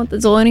people at the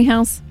Zoloni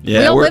house? Yeah.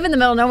 We don't live in the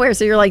middle of nowhere,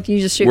 so you're like,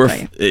 you just shoot.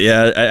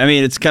 Yeah, I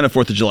mean, it's kind of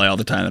 4th of July all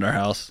the time at our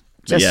house.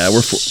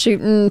 We're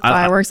shooting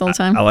fireworks all the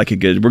time. I like it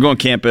good. We're going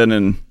camping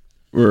and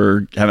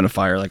we're having a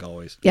fire like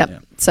always. Yep. Yeah.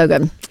 So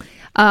good.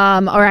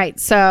 All right.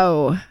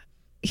 So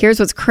here's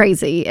what's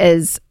crazy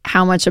is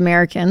how much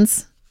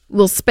Americans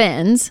will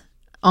spend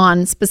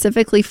on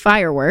specifically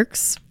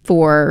fireworks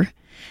for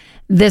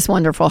this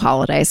wonderful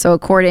holiday. So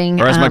according...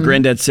 Or as my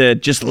granddad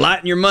said, just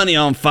lighten your money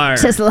on fire.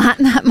 Just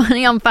lighten that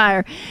money on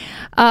fire.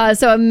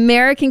 So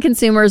American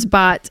consumers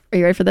bought, are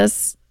you ready for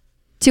this?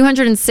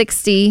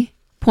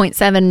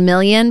 260.7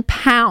 million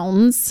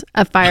pounds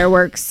of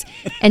fireworks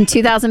in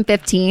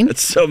 2015.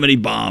 That's so many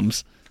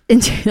bombs. In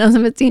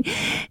 2015.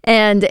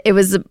 And it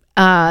was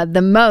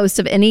the most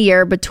of any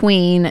year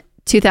between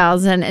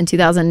 2000 and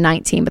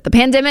 2019. But the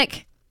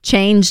pandemic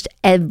changed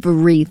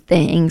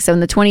everything. So in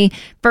the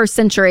 21st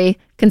century,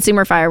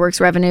 consumer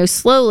fireworks revenue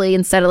slowly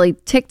and steadily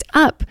ticked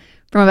up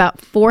from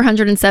about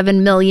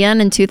 407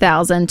 million in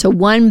 2000 to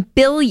 1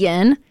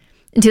 billion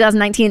in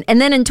 2019. And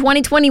then in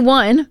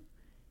 2021,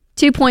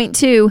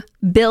 $2.2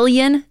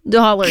 billion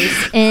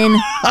in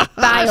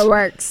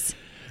fireworks.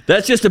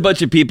 That's just a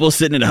bunch of people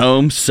sitting at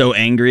home so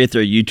angry at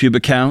their YouTube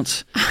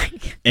accounts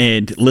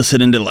and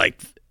listening to like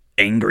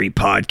angry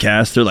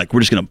podcasts. They're like,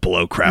 we're just going to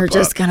blow crap up. We're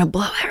just going to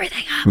blow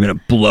everything up. We're going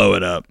to blow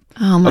it up.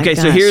 Oh my gosh.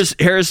 So here's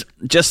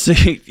just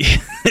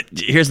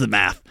here's the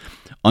math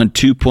on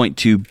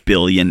 $2.2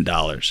 billion.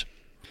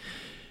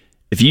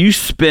 If you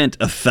spent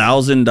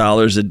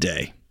 $1,000 a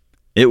day,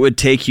 it would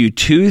take you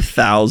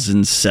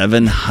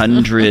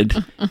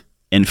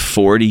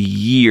 2,740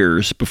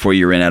 years before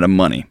you ran out of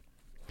money.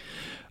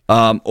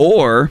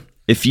 Or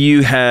if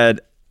you had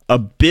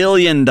 $1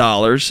 billion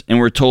and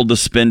were told to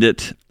spend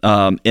it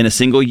in a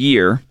single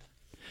year,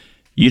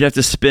 you'd have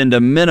to spend a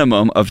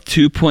minimum of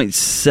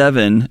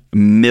 $2.7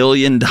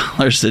 million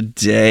a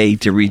day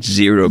to reach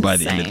zero by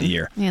the end of the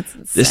year. It's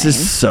insane. This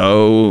is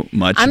so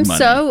much money. I'm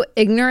so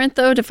ignorant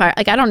though to fire.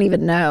 Like I don't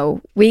even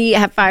know. We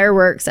have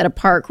fireworks at a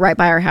park right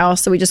by our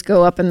house, so we just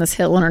go up in this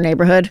hill in our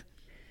neighborhood,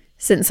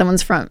 sit in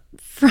someone's front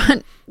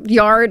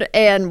yard,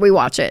 and we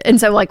watch it.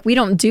 And so like we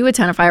don't do a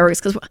ton of fireworks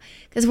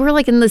because we're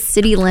like in the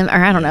city limit,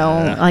 or I don't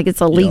know, like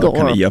it's illegal.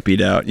 Kind of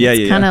yuppied out. Yeah,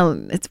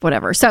 It's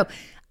whatever. So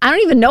I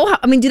don't even know how.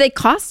 I mean, do they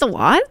cost a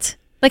lot?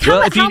 Like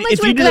how much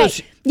would they?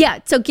 Yeah.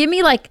 So give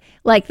me like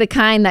the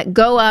kind that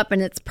go up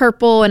and it's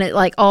purple and it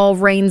like all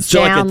rains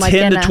down. So like a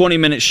 10 to 20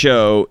 minute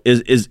show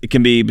is it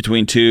can be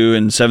between $2,000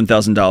 and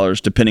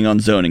 $7,000 depending on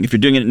zoning. If you're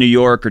doing it in New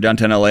York or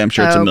downtown LA, I'm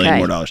sure it's $1 million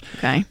more.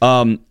 Okay.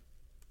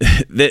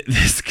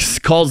 This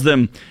calls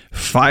them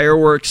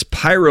fireworks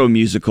pyro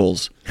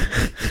musicals.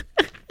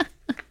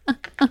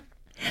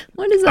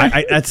 What is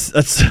that?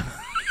 That's.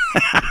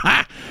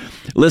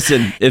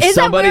 Listen, if is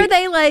somebody, that where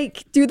they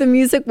like do the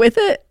music with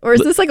it, or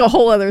is this like a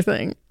whole other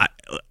thing?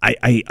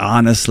 I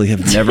honestly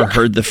have never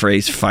heard the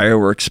phrase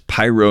fireworks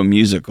pyro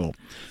musical.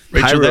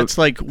 Rachel, that's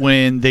like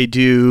when they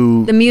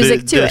do the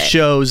music to the it.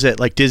 Shows at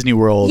like Disney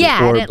World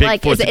or and big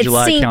like 4th of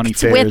July county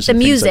fairs with the and things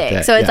music. like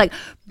that. So it's like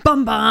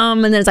bum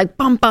bum, and then it's like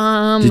bum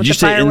bum. Did you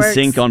say fireworks.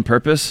 NSYNC on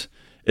purpose?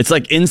 It's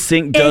like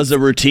NSYNC does a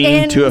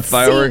routine to a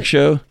fireworks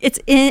show. It's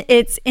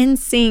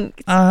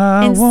NSYNC.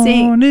 I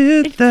want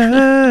it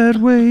that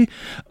way.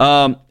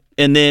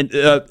 And then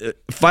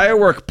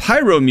firework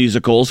pyro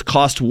musicals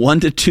cost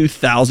 $1,000 to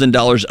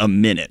 $2,000 a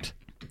minute.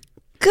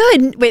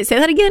 Good. Wait, say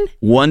that again.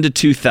 $1,000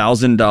 to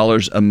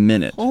 $2,000 a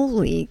minute.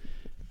 Holy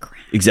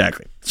crap!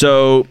 Exactly.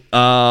 So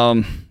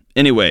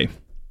anyway,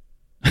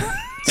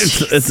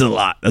 it's a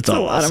lot. That's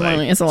all. A lot of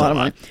money. It's a lot of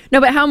money. No,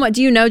 but how much?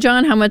 Do you know,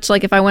 John? How much?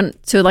 Like, if I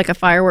went to like a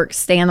fireworks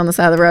stand on the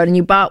side of the road and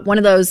you bought one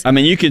of those. I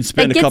mean, you could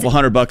spend a couple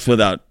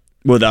 $100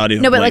 without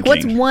even. No, but blinking.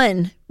 like, what's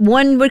one?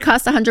 One would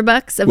cost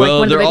 $100.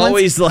 Well, like they're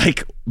always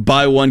like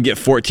buy one get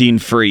 14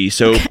 free.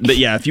 So, but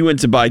yeah, if you went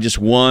to buy just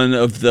one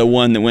of the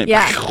one that went,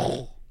 yeah,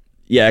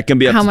 it can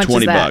be up to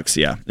 $20.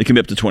 Yeah, it can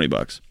be up to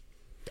 $20.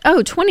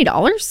 Oh,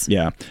 $20.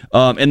 Yeah,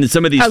 and then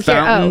some of these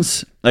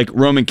fountains, like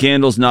Roman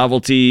candles,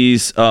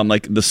 novelties,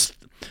 like this,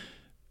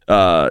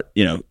 200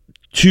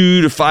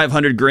 to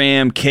 500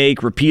 gram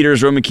cake,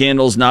 repeaters, Roman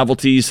candles,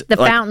 novelties. The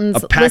like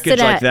fountains. A package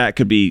like that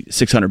could be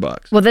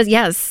 $600. Well,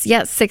 yes,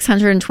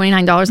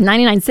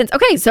 $629.99.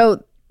 Okay,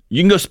 so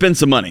you can go spend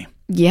some money.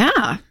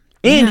 Yeah.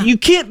 And you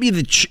can't be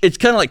it's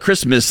kind of like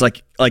Christmas,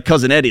 like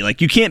Cousin Eddie.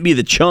 Like you can't be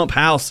the chump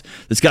house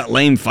that's got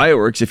lame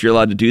fireworks if you're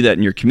allowed to do that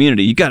in your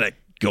community. You got to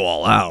go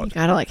all out. You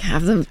got to like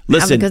have the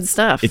good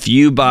stuff. If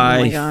you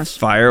buy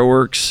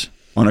fireworks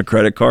on a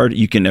credit card,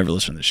 you can never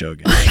listen to the show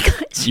again.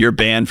 You're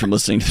banned from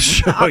listening to the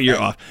show.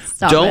 You're off.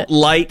 Don't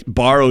light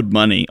borrowed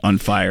money on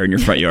fire in your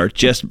front yard.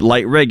 Just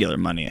light regular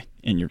money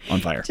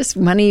on fire. Just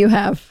money you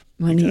have.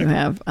 Money you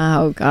have.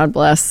 Oh, God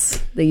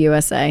bless the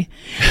USA.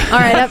 All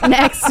right, up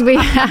next we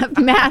have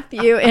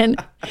Matthew in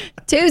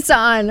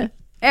Tucson,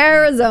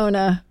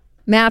 Arizona.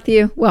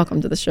 Matthew,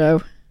 welcome to the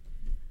show.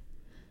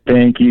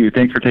 Thank you.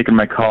 Thanks for taking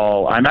my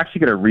call. I'm actually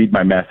going to read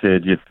my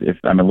message if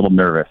I'm a little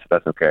nervous, if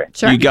that's okay.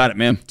 Sure. You got it,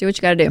 man. Do what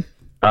you got to do.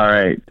 All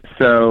right.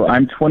 So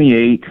I'm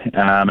 28,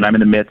 and I'm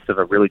in the midst of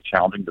a really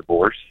challenging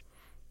divorce.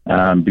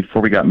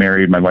 Before we got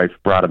married, my wife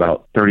brought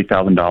about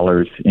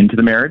 $30,000 into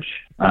the marriage.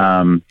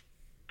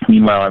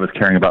 Meanwhile, I was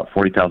carrying about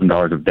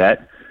 $40,000 of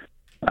debt.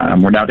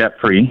 We're now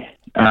debt-free.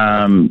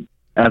 As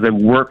I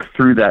work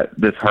through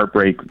this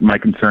heartbreak, my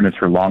concern is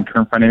her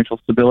long-term financial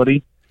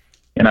stability,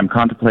 and I'm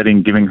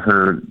contemplating giving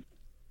her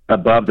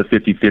above the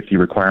 50-50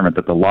 requirement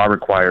that the law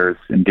requires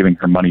and giving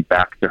her money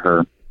back to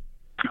her.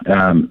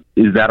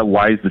 Is that a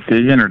wise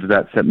decision, or does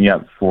that set me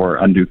up for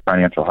undue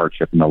financial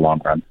hardship in the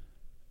long run?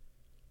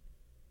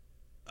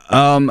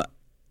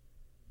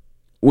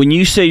 When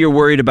you say you're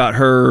worried about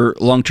her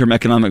long-term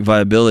economic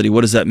viability,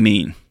 what does that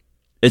mean?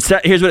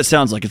 Here's what it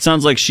sounds like. It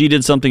sounds like she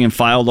did something and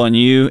filed on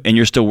you, and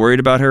you're still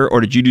worried about her,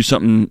 or did you do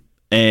something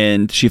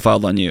and she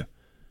filed on you?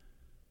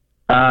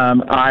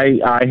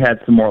 I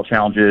had some moral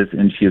challenges,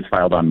 and she has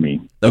filed on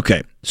me.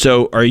 Okay.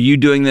 So are you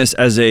doing this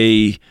as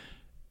a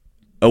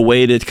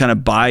way to kind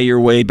of buy your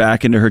way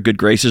back into her good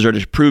graces, or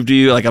to prove to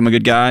you, like, I'm a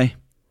good guy?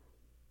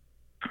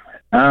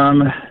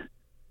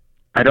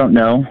 I don't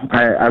know.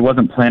 I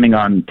wasn't planning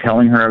on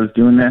telling her I was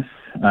doing this.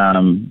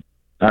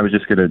 I was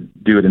just going to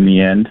do it in the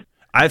end.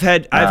 I've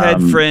had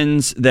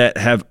friends that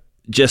have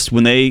just,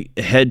 when they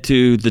head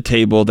to the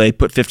table, they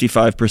put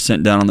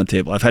 55% down on the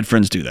table. I've had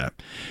friends do that.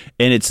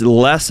 And it's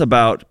less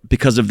about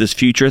because of this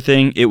future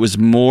thing. It was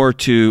more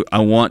to, I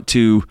want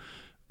to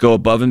go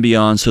above and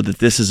beyond so that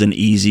this is an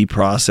easy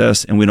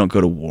process and we don't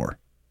go to war.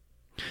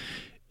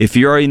 If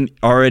you're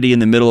already in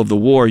the middle of the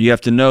war, you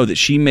have to know that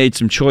she made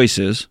some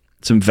choices,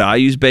 some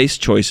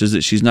values-based choices,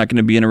 that she's not going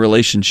to be in a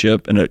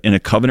relationship, in a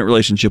covenant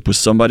relationship with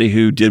somebody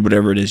who did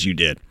whatever it is you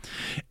did.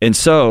 And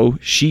so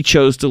she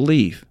chose to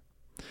leave.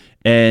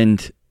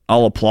 And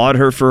I'll applaud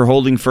her for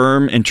holding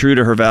firm and true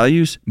to her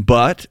values,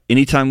 but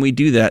anytime we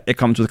do that, it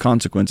comes with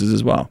consequences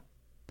as well.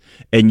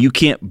 And you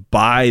can't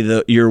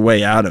buy your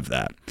way out of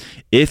that.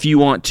 If you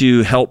want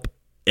to help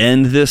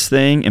end this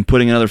thing, and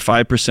putting another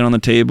 5% on the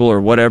table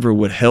or whatever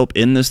would help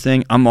end this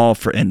thing, I'm all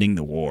for ending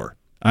the war.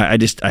 I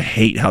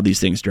hate how these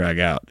things drag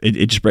out.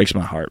 It just breaks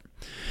my heart.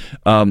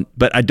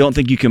 But I don't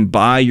think you can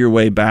buy your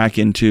way back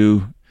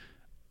into,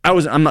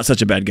 I'm not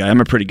such a bad guy.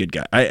 I'm a pretty good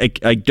guy.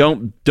 I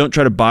don't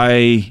try to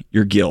buy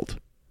your guilt.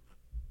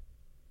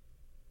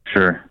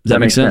 Sure. Does that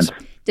make sense?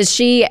 Does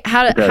she,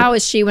 how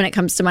is she when it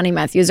comes to money,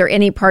 Matthew? Is there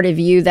any part of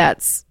you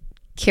that's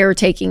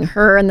caretaking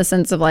her in the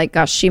sense of like,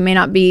 gosh, she may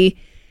not be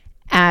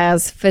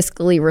as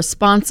fiscally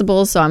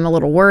responsible, so I'm a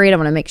little worried. I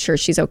want to make sure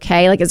she's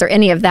okay. Like, is there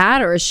any of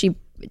that, or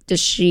does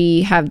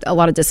she have a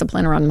lot of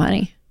discipline around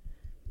money?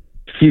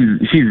 She's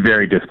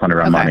very disciplined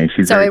around money.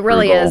 She's so it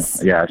really frugal.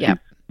 is. Yeah,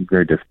 she's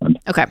very disciplined.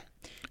 Okay.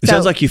 It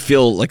sounds like you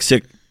feel like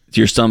sick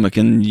to your stomach,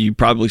 and you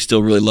probably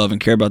still really love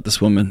and care about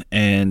this woman,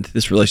 and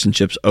this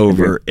relationship's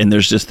over. Mm-hmm. And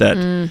there's just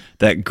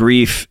that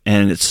grief,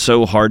 and it's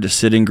so hard to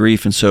sit in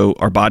grief. And so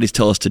our bodies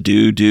tell us to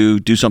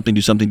do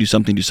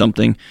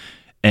something.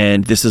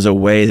 And this is a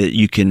way that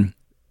you can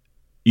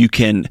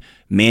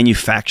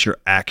manufacture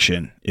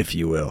action, if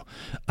you will.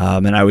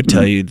 And I would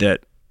tell you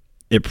that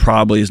it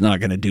probably is not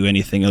going to do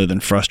anything other than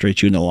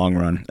frustrate you in the long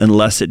run,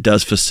 unless it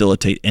does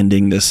facilitate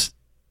ending this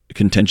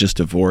contentious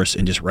divorce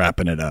and just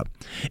wrapping it up.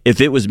 If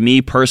it was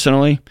me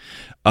personally,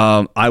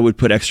 I would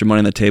put extra money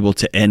on the table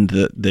to end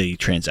the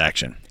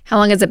transaction. How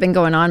long has it been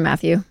going on,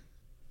 Matthew?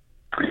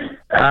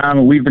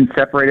 We've been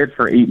separated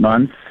for 8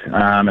 months,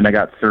 and I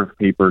got served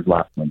papers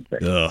last Wednesday.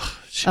 Ugh.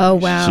 Oh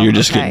wow! So you're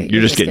just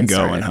getting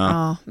going, huh?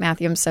 Oh,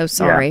 Matthew, I'm so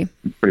sorry. Yeah,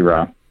 it's pretty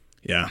raw.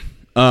 Yeah.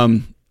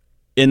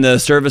 In the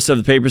service of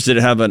the papers, did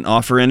it have an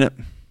offer in it?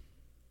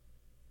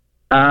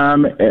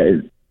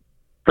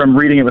 From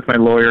reading it with my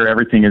lawyer,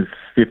 everything is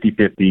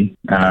 50-50,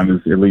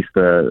 is at least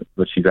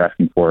what she's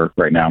asking for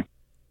right now.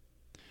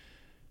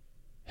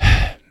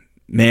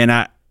 Man,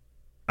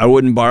 I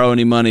wouldn't borrow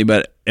any money,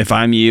 but if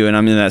I'm you and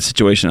I'm in that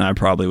situation, I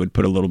probably would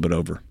put a little bit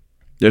over.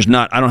 I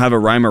don't have a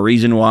rhyme or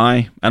reason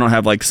why. I don't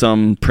have like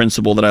some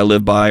principle that I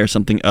live by or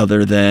something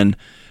other than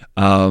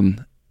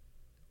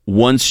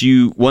once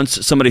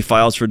somebody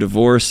files for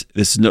divorce,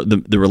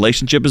 the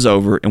relationship is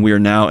over, and we are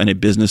now in a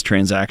business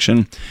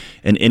transaction.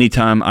 And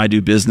anytime I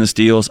do business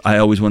deals, I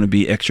always want to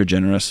be extra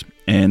generous.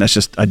 And that's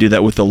just, I do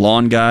that with the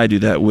lawn guy, I do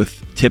that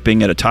with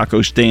tipping at a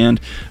taco stand,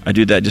 I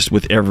do that just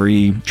with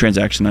every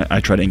transaction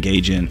I try to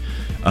engage in.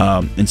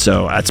 And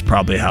so that's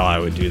probably how I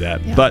would do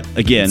that. Yeah. But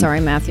again,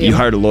 sorry, Matthew, you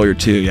hired a lawyer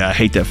too. Yeah, I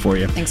hate that for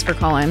you. Thanks for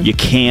calling. You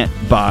can't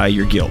buy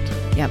your guilt.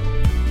 Yep.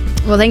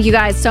 Well, thank you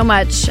guys so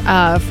much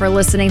for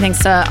listening. Thanks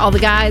to all the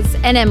guys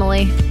and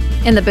Emily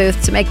in the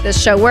booth to make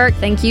this show work.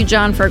 Thank you,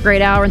 John, for a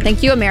great hour. And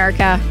thank you,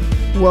 America.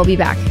 We'll be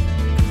back.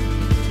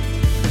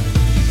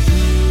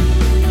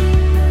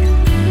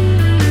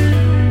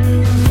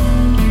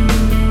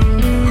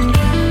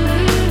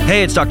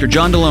 Hey, it's Dr.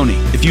 John Deloney.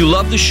 If you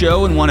love the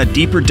show and want a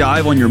deeper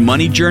dive on your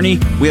money journey,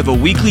 we have a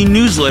weekly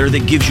newsletter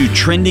that gives you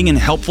trending and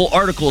helpful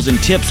articles and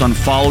tips on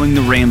following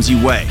the Ramsey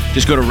way.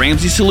 Just go to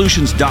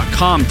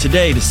RamseySolutions.com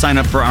today to sign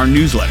up for our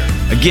newsletter.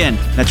 Again,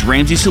 that's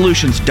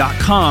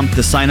RamseySolutions.com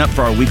to sign up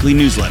for our weekly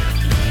newsletter.